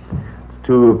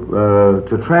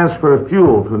to transfer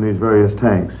fuel from these various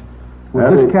tanks.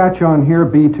 Would this catch on here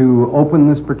be to open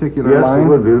this particular line? Yes, it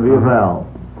would be. It would be a valve.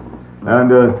 And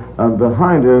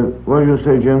behind her, what did you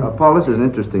say, Jim? Paul, this is an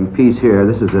interesting piece here.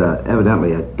 This is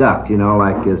evidently a duct,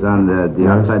 like is on the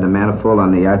outside the manifold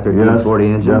on the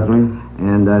I-1340 engine. Definitely.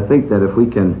 And I think that if we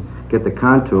can get the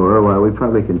contour, well, we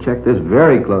probably can check this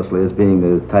very closely as being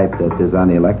the type that is on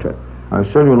the Electra. I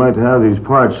certainly would like to have these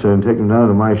parts and take them down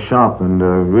to my shop and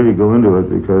really go into it,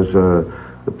 because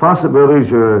the possibilities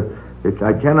are,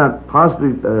 I cannot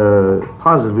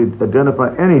positively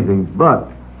identify anything, but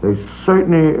they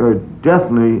certainly are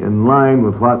definitely in line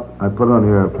with what I put on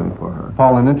the airplane for her.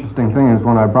 Paul, an interesting thing is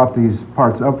when I brought these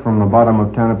parts up from the bottom of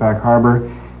Tanapak Harbor,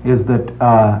 is that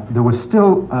there was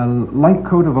still a light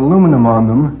coat of aluminum on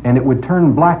them, and it would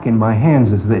turn black in my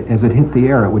hands as it hit the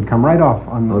air. It would come right off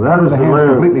on the front of the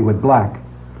hands completely with black.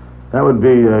 That would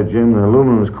be, Jim, the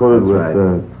aluminum was coated with...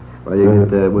 Right.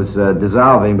 It was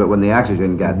dissolving, but when the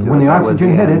oxygen got to it... When the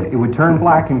oxygen hit it, it would turn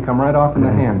black and come right off in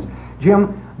the hands.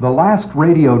 Jim, the last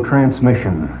radio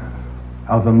transmission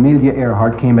of Amelia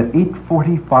Earhart came at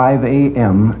 8:45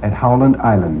 a.m. at Howland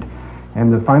Island,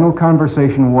 and the final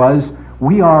conversation was,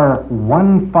 "We are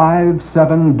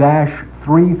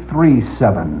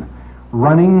 157-337,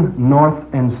 running north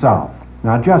and south."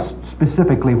 Now, just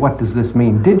specifically, what does this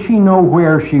mean? Did she know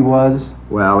where she was?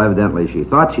 Well, evidently she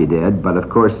thought she did, but of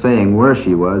course saying where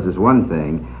she was is one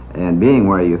thing, and being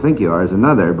where you think you are is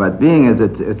another. But being as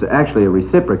it's actually a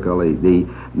reciprocal, the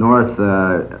north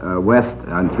west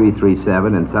on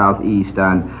 337 and southeast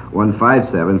on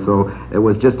 157, so it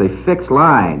was just a fixed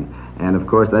line. And of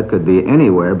course that could be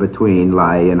anywhere between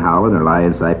Lae and Howland or Lae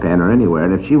and Saipan or anywhere.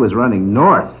 And if she was running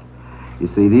north, you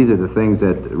see, these are the things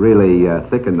that really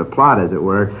thicken the plot, as it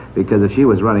were, because if she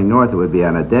was running north, it would be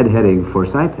on a dead heading for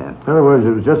Saipan. In other words,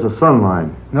 it was just a sun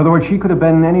line. In other words, she could have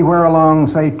been anywhere along,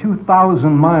 say,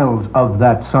 2,000 miles of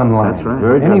that sun line. That's right.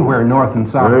 Very anywhere north and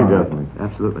south. Very definitely.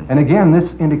 Absolutely. And again,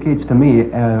 this indicates to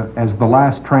me, as the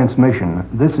last transmission,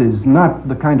 this is not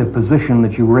the kind of position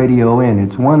that you radio in.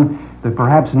 It's one that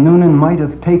perhaps Noonan might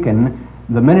have taken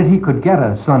the minute he could get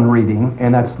a sun reading,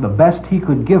 and that's the best he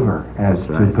could give her as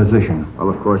to position. Well,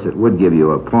 of course, it would give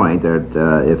you a point that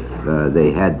if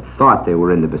they had thought they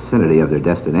were in the vicinity of their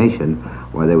destination,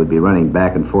 why they would be running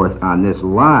back and forth on this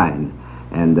line,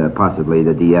 and possibly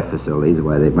the DF facilities,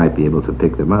 why they might be able to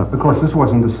pick them up. Of course, this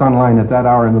wasn't the sun line at that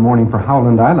hour in the morning for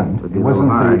Howland Island. It wasn't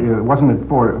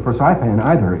for Saipan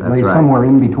either. It lay somewhere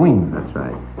in between. That's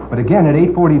right. But again, at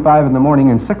 8:45 in the morning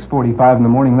and 6:45 in the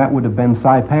morning, that would have been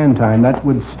Saipan time. That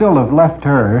would still have left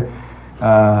her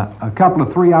a couple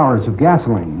of 3 hours of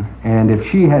gasoline. And if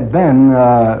she had been,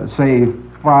 say,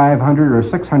 500 or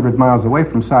 600 miles away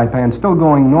from Saipan, still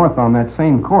going north on that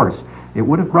same course, it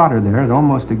would have brought her there at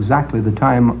almost exactly the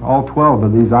time all 12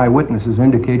 of these eyewitnesses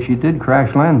indicate she did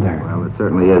crash land there. Well, it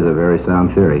certainly is a very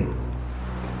sound theory.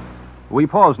 We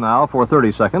pause now for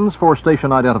 30 seconds for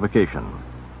station identification.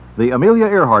 The Amelia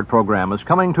Earhart program is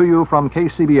coming to you from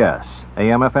KCBS,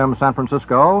 AM/FM San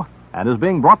Francisco, and is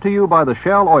being brought to you by the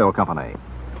Shell Oil Company.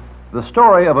 The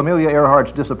story of Amelia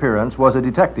Earhart's disappearance was a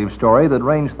detective story that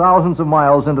ranged thousands of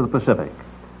miles into the Pacific.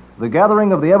 The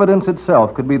gathering of the evidence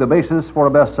itself could be the basis for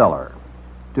a bestseller.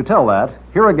 To tell that,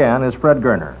 here again is Fred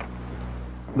Gerner.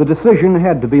 The decision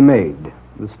had to be made.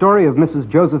 The story of Mrs.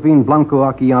 Josephine Blanco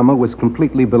Akiyama was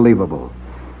completely believable.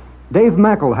 Dave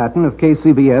McElhatton of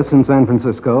KCBS in San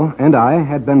Francisco and I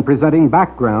had been presenting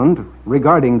background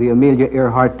regarding the Amelia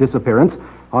Earhart disappearance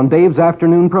on Dave's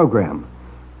afternoon program.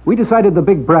 We decided the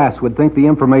big brass would think the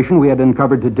information we had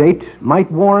uncovered to date might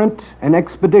warrant an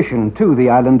expedition to the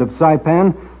island of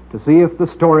Saipan to see if the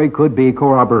story could be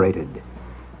corroborated.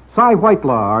 Cy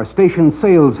Whitelaw, our station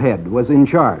sales head, was in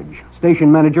charge, station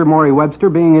manager Maury Webster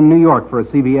being in New York for a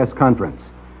CBS conference.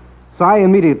 Cy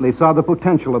immediately saw the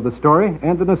potential of the story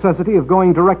and the necessity of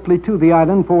going directly to the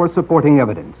island for supporting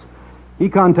evidence. He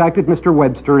contacted Mr.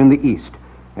 Webster in the East,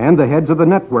 and the heads of the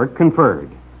network conferred.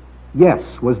 Yes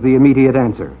was the immediate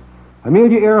answer.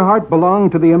 Amelia Earhart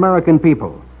belonged to the American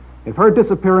people. If her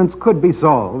disappearance could be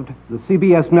solved, the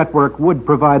CBS network would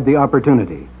provide the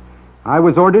opportunity. I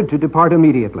was ordered to depart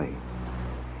immediately.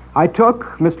 I took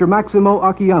Mr. Maximo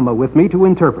Akiyama with me to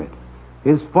interpret.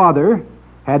 His father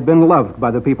had been loved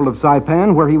by the people of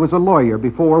Saipan, where he was a lawyer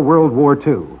before World War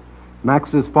II.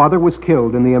 Max's father was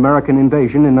killed in the American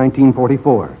invasion in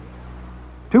 1944.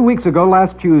 2 weeks ago,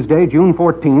 last Tuesday, June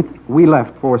 14th, we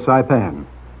left for Saipan.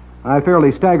 I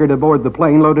fairly staggered aboard the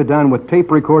plane loaded down with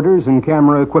tape recorders and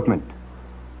camera equipment.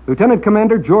 Lieutenant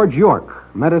Commander George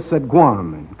York met us at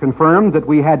Guam and confirmed that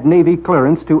we had Navy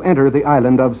clearance to enter the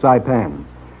island of Saipan.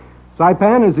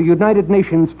 Saipan is a United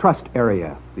Nations trust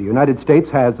area. The United States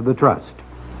has the trust.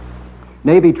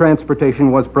 Navy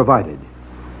transportation was provided.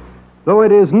 Though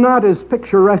it is not as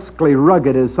picturesquely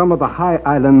rugged as some of the high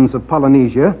islands of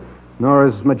Polynesia, nor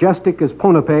as majestic as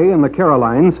Ponape and the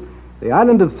Carolines, the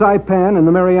island of Saipan in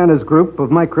the Marianas group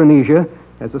of Micronesia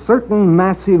has a certain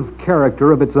massive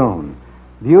character of its own.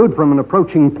 Viewed from an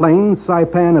approaching plane,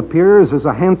 Saipan appears as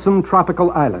a handsome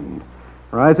tropical island.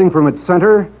 Rising from its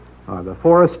center are the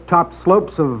forest-topped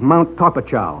slopes of Mount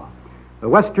Topachau. The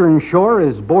western shore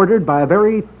is bordered by a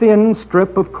very thin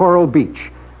strip of coral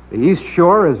beach. The east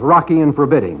shore is rocky and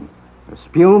forbidding. The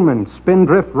spume and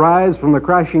spindrift rise from the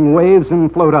crashing waves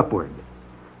and float upward.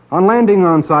 On landing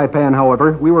on Saipan,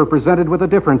 however, we were presented with a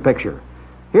different picture.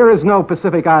 Here is no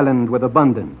Pacific island with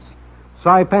abundance.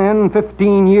 Saipan,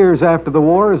 15 years after the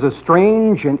war, is a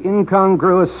strange and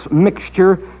incongruous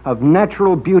mixture of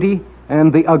natural beauty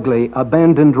and the ugly,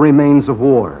 abandoned remains of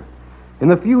war. In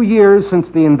the few years since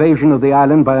the invasion of the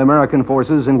island by American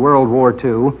forces in World War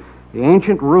II, the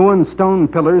ancient ruined stone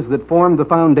pillars that formed the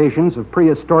foundations of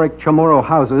prehistoric Chamorro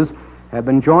houses have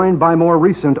been joined by more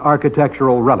recent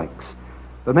architectural relics.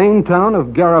 The main town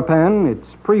of Garapan, its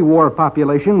pre-war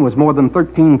population was more than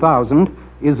 13,000,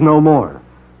 is no more.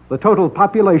 The total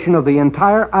population of the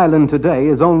entire island today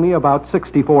is only about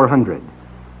 6,400.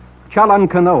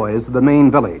 Chalancanoa is the main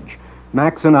village.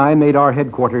 Max and I made our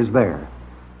headquarters there.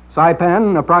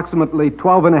 Saipan, approximately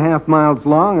 12.5 miles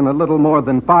long and a little more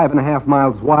than 5.5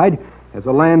 miles wide, has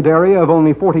a land area of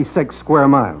only 46 square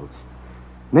miles.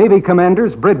 Navy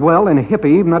commanders Bridwell and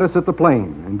Hippie met us at the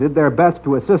plane and did their best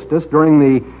to assist us during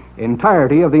the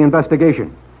entirety of the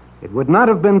investigation. It would not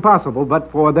have been possible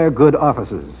but for their good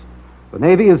offices. The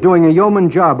Navy is doing a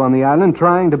yeoman job on the island,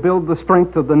 trying to build the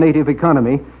strength of the native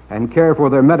economy and care for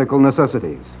their medical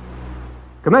necessities.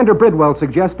 Commander Bridwell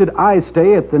suggested I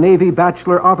stay at the Navy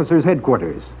Bachelor Officers'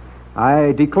 Headquarters.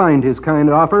 I declined his kind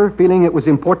offer, feeling it was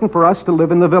important for us to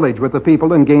live in the village with the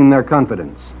people and gain their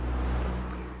confidence.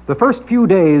 The first few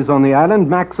days on the island,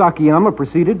 Max Akiyama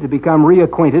proceeded to become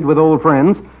reacquainted with old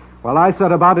friends, while I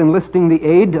set about enlisting the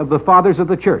aid of the Fathers of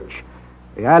the Church.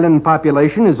 The island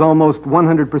population is almost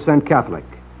 100% Catholic.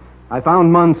 I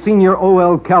found Monsignor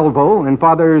O.L. Calvo and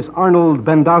Fathers Arnold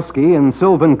Bendowski and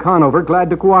Sylvan Conover glad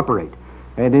to cooperate,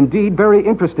 and indeed very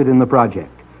interested in the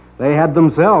project. They had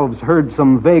themselves heard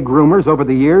some vague rumors over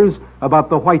the years about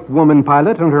the white woman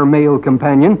pilot and her male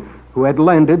companion who had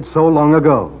landed so long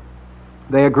ago.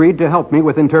 They agreed to help me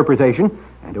with interpretation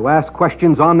and to ask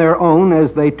questions on their own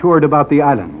as they toured about the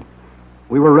island.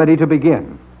 We were ready to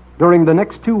begin. During the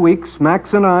next 2 weeks,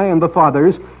 Max and I and the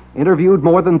Fathers interviewed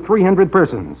more than 300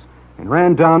 persons and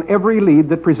ran down every lead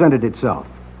that presented itself.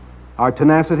 Our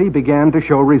tenacity began to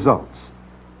show results.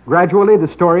 Gradually,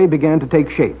 the story began to take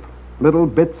shape. Little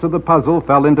bits of the puzzle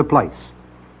fell into place.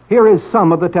 Here is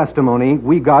some of the testimony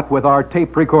we got with our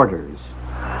tape recorders.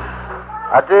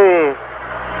 Ati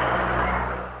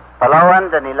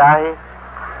Palawan dan ilahi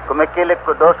kumikilik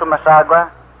ko do sumasagwa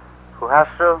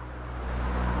huhaso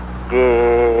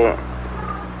ki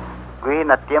gui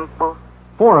na tiempo.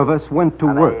 4 of us went to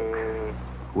work.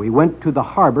 We went to the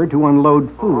harbor to unload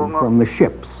food from the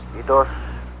ships.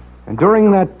 And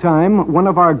during that time, one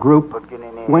of our group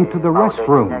went to the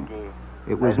restroom.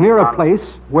 It was near a place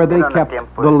where they kept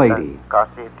the lady.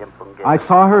 I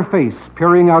saw her face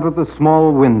peering out of the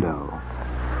small window.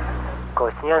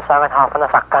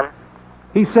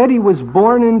 He said he was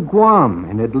born in Guam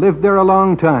and had lived there a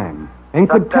long time and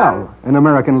could tell an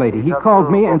American lady. He called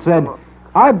me and said,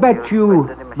 "I bet you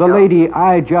the lady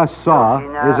I just saw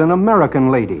is an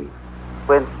American lady."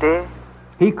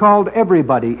 He called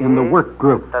everybody in the work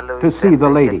group to see the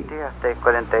lady.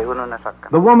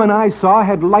 The woman I saw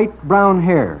had light brown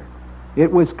hair.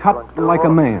 It was cut like a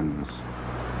man's.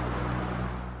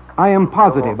 I am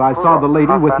positive I saw the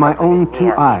lady with my own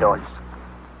 2 eyes.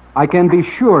 I can be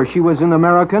sure she was an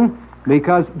American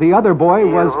because the other boy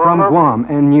was from Guam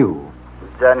and knew.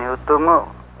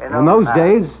 In those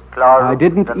days, I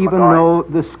didn't even know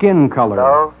the skin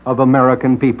color of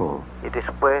American people.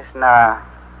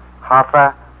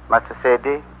 Hafa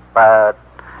masasedi pa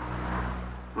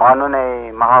manu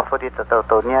nei mahafudi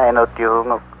tatotonia eno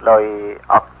tiung loi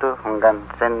aktu hanggan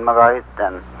sen magait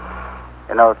dan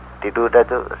eno tiduda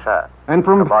tu sa. And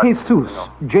from Jesus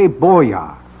J.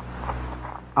 Boya,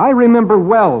 I remember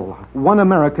well one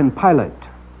American pilot,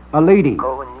 a lady.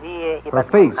 Her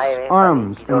face,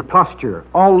 arms, and posture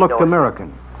all looked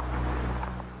American.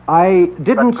 I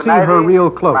didn't see her real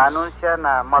close,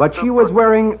 but she was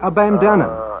wearing a bandana.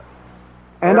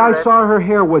 And I saw her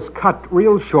hair was cut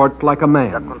real short like a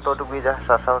man's.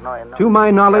 To my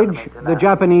knowledge, the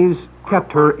Japanese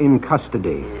kept her in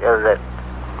custody.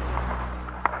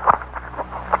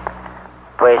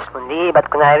 Pues undi bat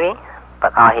kunari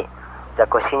pat ahi. Da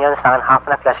cosinyon sangan half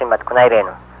na klasin bat kunai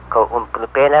no. Ko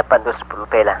pulupela pat dos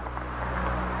pulupela.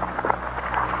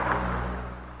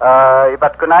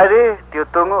 Ibat kunari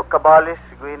tiutungu kabalis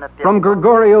guina. From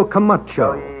Gregorio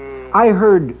Camacho, I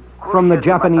heard from the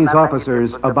Japanese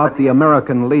officers about the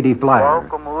American Lady Flyer.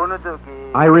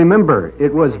 I remember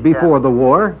it was before the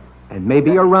war, and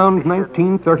maybe around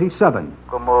 1937.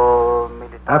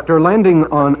 After landing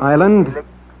on island,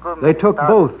 they took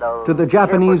both to the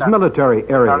Japanese military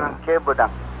area.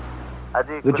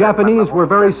 The Japanese were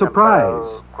very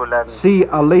surprised to see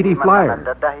a lady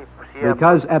flyer,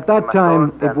 because at that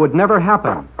time it would never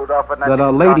happen that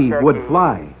a lady would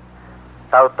fly.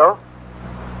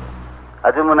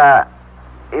 Adumuna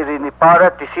irini para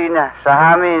tisina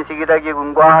sahami sigidagi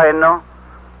gungwaha eno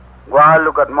gwaha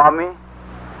lukat mami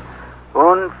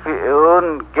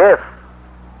un gef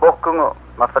bokungo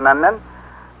mafananan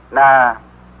na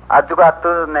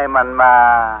adugatu naiman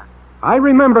ma. I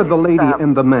remember the lady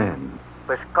and the man.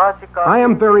 I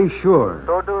am very sure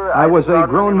I was a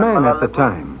grown man at the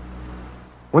time.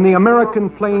 When the American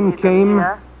plane came,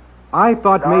 I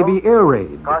thought maybe air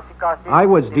raid. I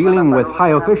was dealing with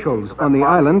high officials on the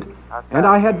island, and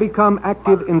I had become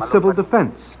active in civil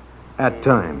defense at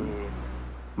time.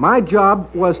 My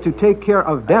job was to take care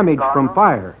of damage from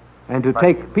fire and to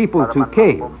take people to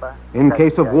cave in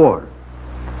case of war.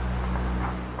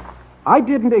 I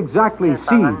didn't exactly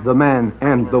see the man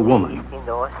and the woman,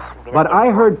 but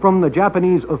I heard from the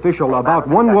Japanese official about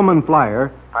one woman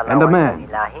flyer and a man.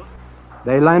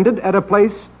 They landed at a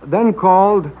place then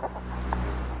called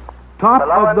top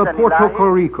of the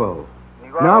Puerto Rico,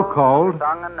 now called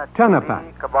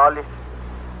Tanapak.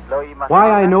 Why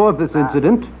I know of this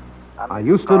incident? I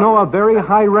used to know a very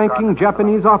high-ranking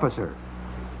Japanese officer.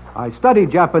 I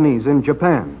studied Japanese in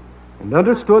Japan and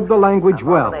understood the language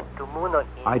well.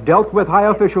 I dealt with high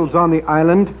officials on the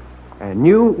island and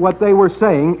knew what they were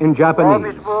saying in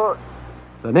Japanese.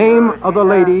 The name of the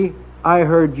lady I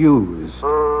heard used.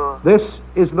 This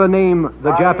is the name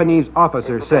the Japanese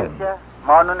officer said.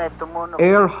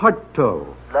 Earhart.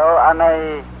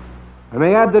 I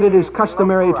may add that it is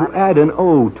customary to add an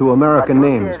O to American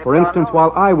names. For instance,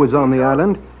 while I was on the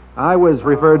island, I was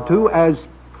referred to as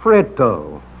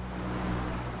Freto.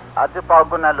 Adu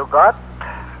paguna lugar,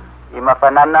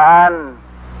 imafananaan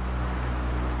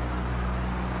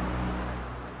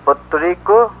Puerto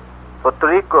Rico,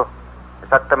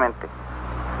 exactamente.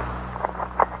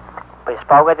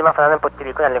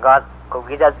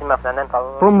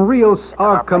 From Rios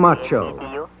a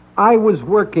Camacho, I was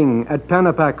working at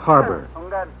Tanapak Harbor.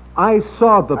 I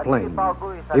saw the plane.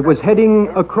 It was heading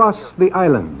across the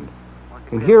island.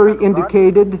 And here he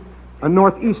indicated a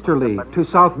northeasterly to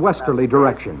southwesterly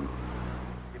direction.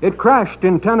 It crashed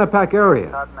in Tanapak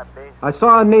area. I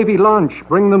saw a Navy launch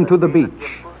bring them to the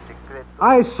beach.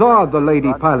 I saw the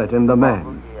lady pilot and the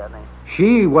man.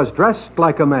 She was dressed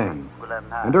like a man,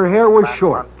 and her hair was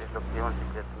short.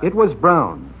 It was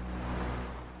brown.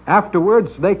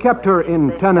 Afterwards, they kept her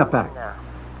in Tanapak.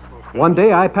 One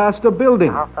day I passed a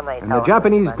building, and the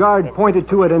Japanese guard pointed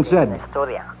to it and said,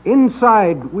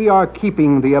 "Inside, we are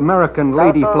keeping the American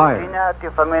Lady Flyer."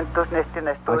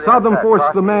 I saw them force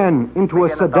the man into a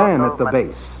sedan at the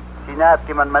base.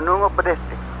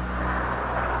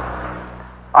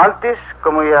 Antes,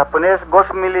 como japonés,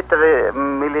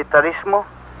 militarismo,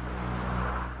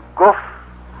 gof,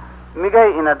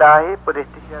 migay inadahi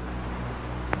podestian.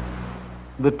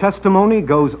 The testimony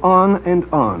goes on and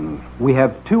on. We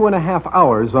have 2.5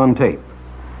 hours on tape.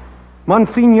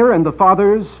 Monsignor and the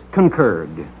fathers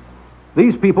concurred.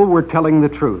 These people were telling the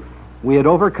truth. We had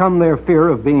overcome their fear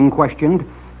of being questioned,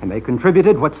 and they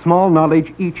contributed what small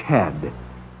knowledge each had.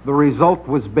 The result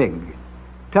was big.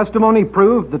 Testimony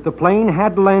proved that the plane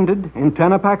had landed in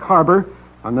Tanapak Harbor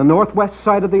on the northwest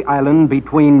side of the island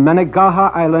between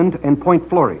Menegaha Island and Point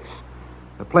Flores.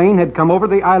 The plane had come over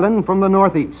the island from the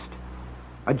northeast.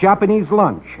 A Japanese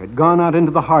launch had gone out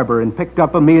into the harbor and picked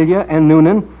up Amelia and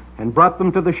Noonan and brought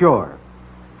them to the shore.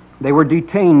 They were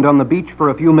detained on the beach for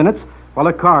a few minutes while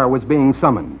a car was being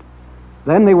summoned.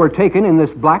 Then they were taken in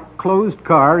this black closed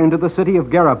car into the city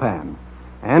of Garapan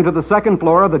and to the second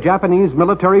floor of the Japanese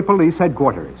military police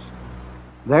headquarters.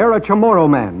 There, a Chamorro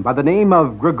man by the name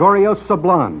of Gregorio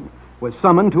Sablan was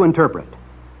summoned to interpret.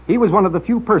 He was one of the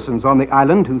few persons on the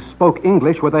island who spoke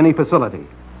English with any facility.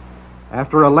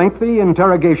 After a lengthy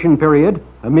interrogation period,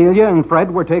 Amelia and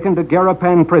Fred were taken to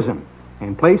Garapan prison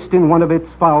and placed in one of its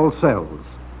foul cells.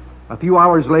 A few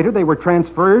hours later, they were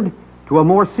transferred to a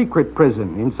more secret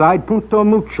prison inside Punto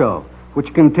Mucho,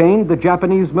 which contained the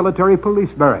Japanese military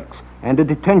police barracks and a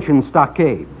detention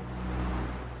stockade.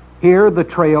 Here, the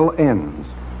trail ends.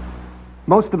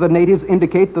 Most of the natives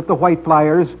indicate that the white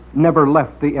flyers never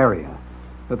left the area,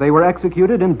 that they were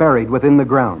executed and buried within the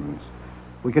grounds.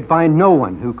 We could find no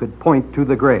one who could point to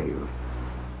the grave.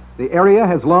 The area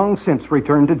has long since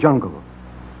returned to jungle.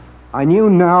 I knew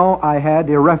now I had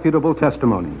irrefutable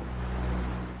testimony.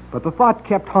 But the thought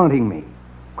kept haunting me.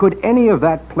 Could any of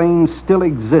that plane still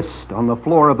exist on the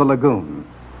floor of the lagoon?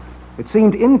 It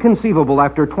seemed inconceivable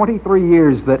after 23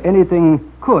 years that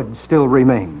anything could still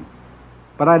remain.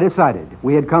 But I decided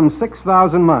we had come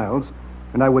 6,000 miles,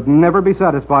 and I would never be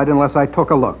satisfied unless I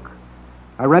took a look.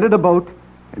 I rented a boat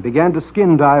and began to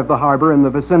skin dive the harbor in the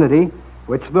vicinity,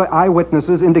 which the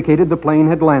eyewitnesses indicated the plane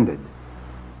had landed.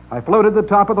 I floated the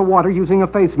top of the water using a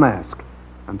face mask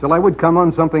until I would come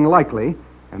on something likely,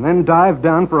 and then dived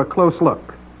down for a close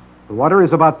look. The water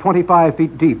is about 25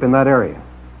 feet deep in that area.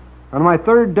 On my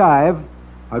third dive,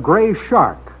 a gray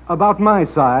shark, about my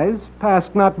size,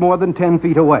 passed not more than 10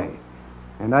 feet away,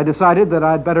 and I decided that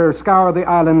I'd better scour the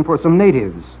island for some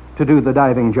natives to do the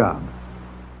diving job.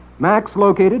 Max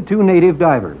located 2 native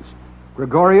divers,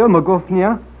 Gregorio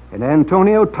Magofnia and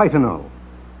Antonio Titano,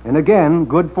 and again,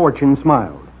 good fortune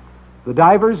smiled. The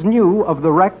divers knew of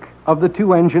the wreck of the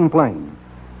 2-engine plane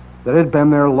that had been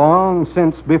there long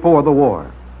since before the war.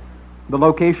 The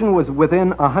location was within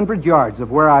 100 yards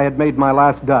of where I had made my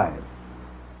last dive.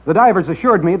 The divers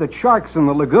assured me that sharks in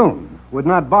the lagoon would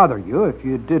not bother you if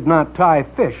you did not tie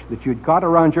fish that you'd caught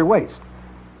around your waist.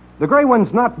 The gray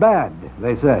one's not bad,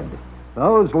 they said.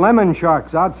 Those lemon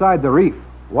sharks outside the reef,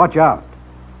 watch out.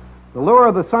 The lure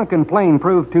of the sunken plane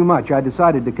proved too much. I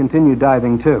decided to continue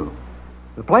diving too.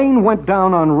 The plane went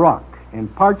down on rock,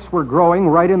 and parts were growing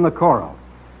right in the coral.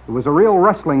 It was a real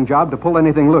wrestling job to pull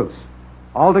anything loose.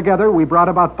 Altogether, we brought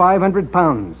about 500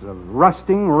 pounds of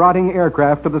rusting, rotting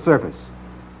aircraft to the surface.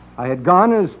 I had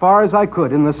gone as far as I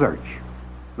could in the search.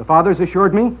 The fathers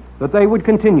assured me that they would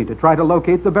continue to try to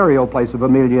locate the burial place of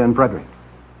Amelia and Frederick.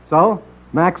 So,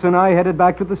 Max and I headed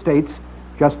back to the States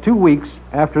just 2 weeks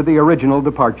after the original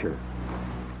departure.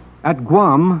 At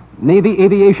Guam, Navy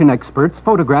aviation experts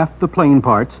photographed the plane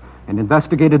parts and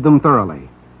investigated them thoroughly.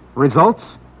 Results?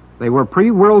 They were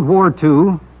pre-World War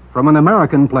II from an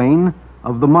American plane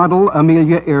of the model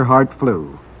Amelia Earhart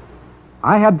flew.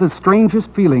 I had the strangest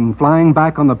feeling flying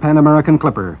back on the Pan American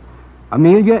Clipper.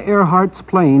 Amelia Earhart's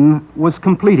plane was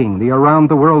completing the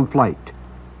around-the-world flight.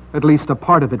 At least a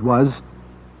part of it was.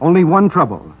 Only one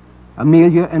trouble.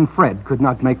 Amelia and Fred could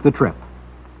not make the trip.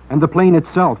 And the plane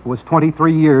itself was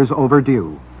 23 years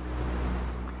overdue.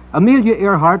 Amelia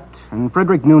Earhart and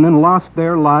Frederick Noonan lost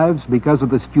their lives because of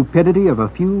the stupidity of a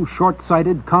few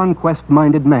short-sighted,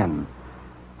 conquest-minded men.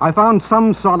 I found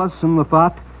some solace in the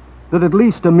thought that at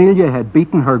least Amelia had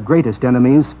beaten her greatest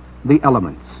enemies, the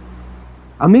elements.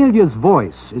 Amelia's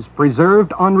voice is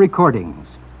preserved on recordings.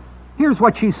 Here's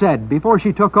what she said before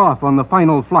she took off on the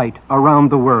final flight around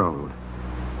the world.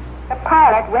 The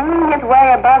pilot, winging his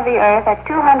way above the earth at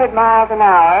 200 miles an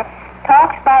hour,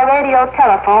 talks by radio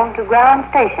telephone to ground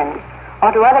stations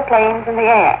or to other planes in the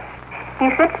air. He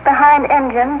sits behind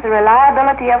engines, the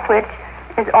reliability of which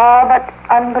is all but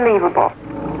unbelievable.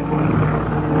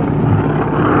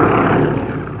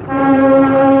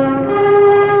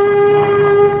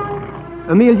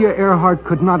 Amelia Earhart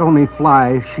could not only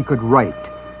fly, she could write.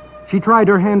 She tried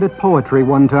her hand at poetry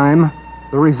one time.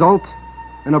 The result,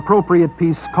 an appropriate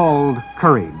piece called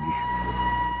Courage.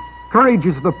 Courage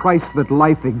is the price that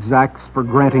life exacts for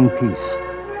granting peace.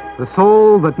 The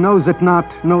soul that knows it not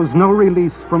knows no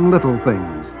release from little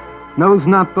things, knows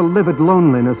not the livid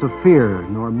loneliness of fear,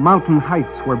 nor mountain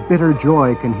heights where bitter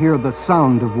joy can hear the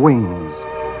sound of wings.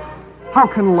 How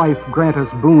can life grant us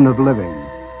boon of living,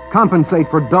 compensate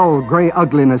for dull gray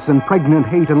ugliness and pregnant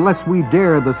hate unless we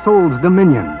dare the soul's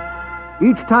dominion?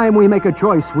 Each time we make a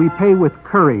choice, we pay with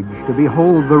courage to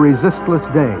behold the resistless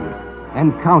day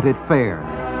and count it fair.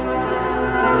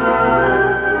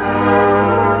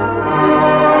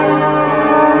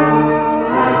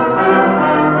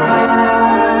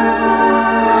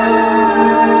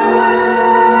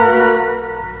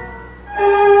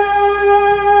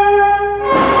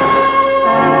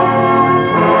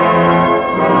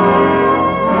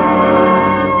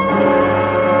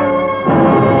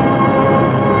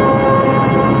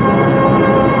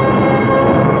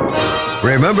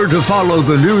 Remember to follow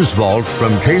the News Vault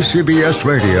from KCBS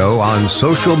Radio on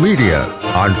social media.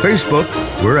 On Facebook,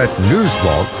 we're at News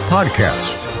Vault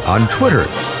Podcast. On Twitter,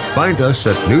 find us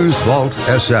at News Vault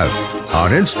SF.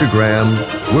 On Instagram,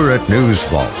 we're at News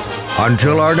Vault.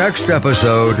 Until our next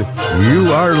episode,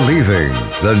 you are leaving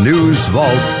the News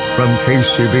Vault from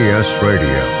KCBS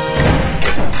Radio.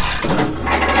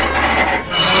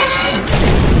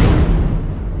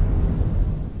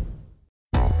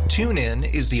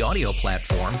 TuneIn is the audio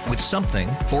platform with something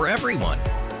for everyone.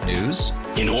 News.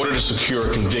 In order to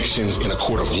secure convictions in a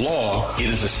court of law, it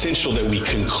is essential that we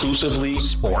conclusively.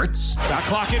 Sports. Shot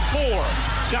clock at 4.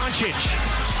 Doncic.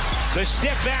 The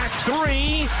step back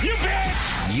 3. You bet.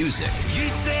 Music. You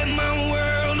set my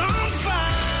world on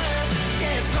fire.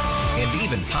 Yes, and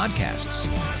even podcasts.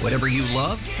 Whatever you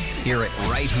love, hear it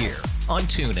right here on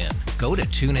TuneIn. Go to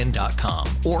TuneIn.com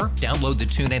or download the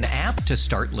TuneIn app to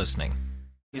start listening.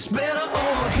 It's better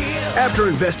over here. After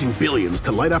investing billions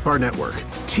to light up our network,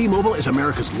 T-Mobile is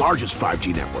America's largest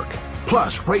 5G network.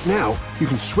 Plus, right now, you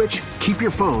can switch, keep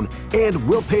your phone, and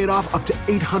we'll pay it off up to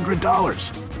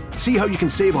 $800. See how you can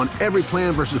save on every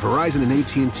plan versus Verizon and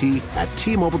AT&T at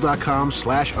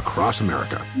T-Mobile.com/across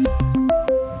America.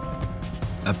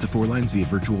 Up to 4 lines via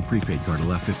virtual prepaid card.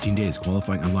 Allow 15 days.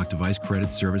 Qualifying unlocked device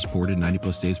credit service ported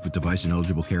 90+ states with device and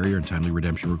eligible carrier and timely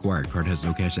redemption required. Card has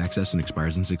no cash access and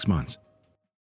expires in 6 months.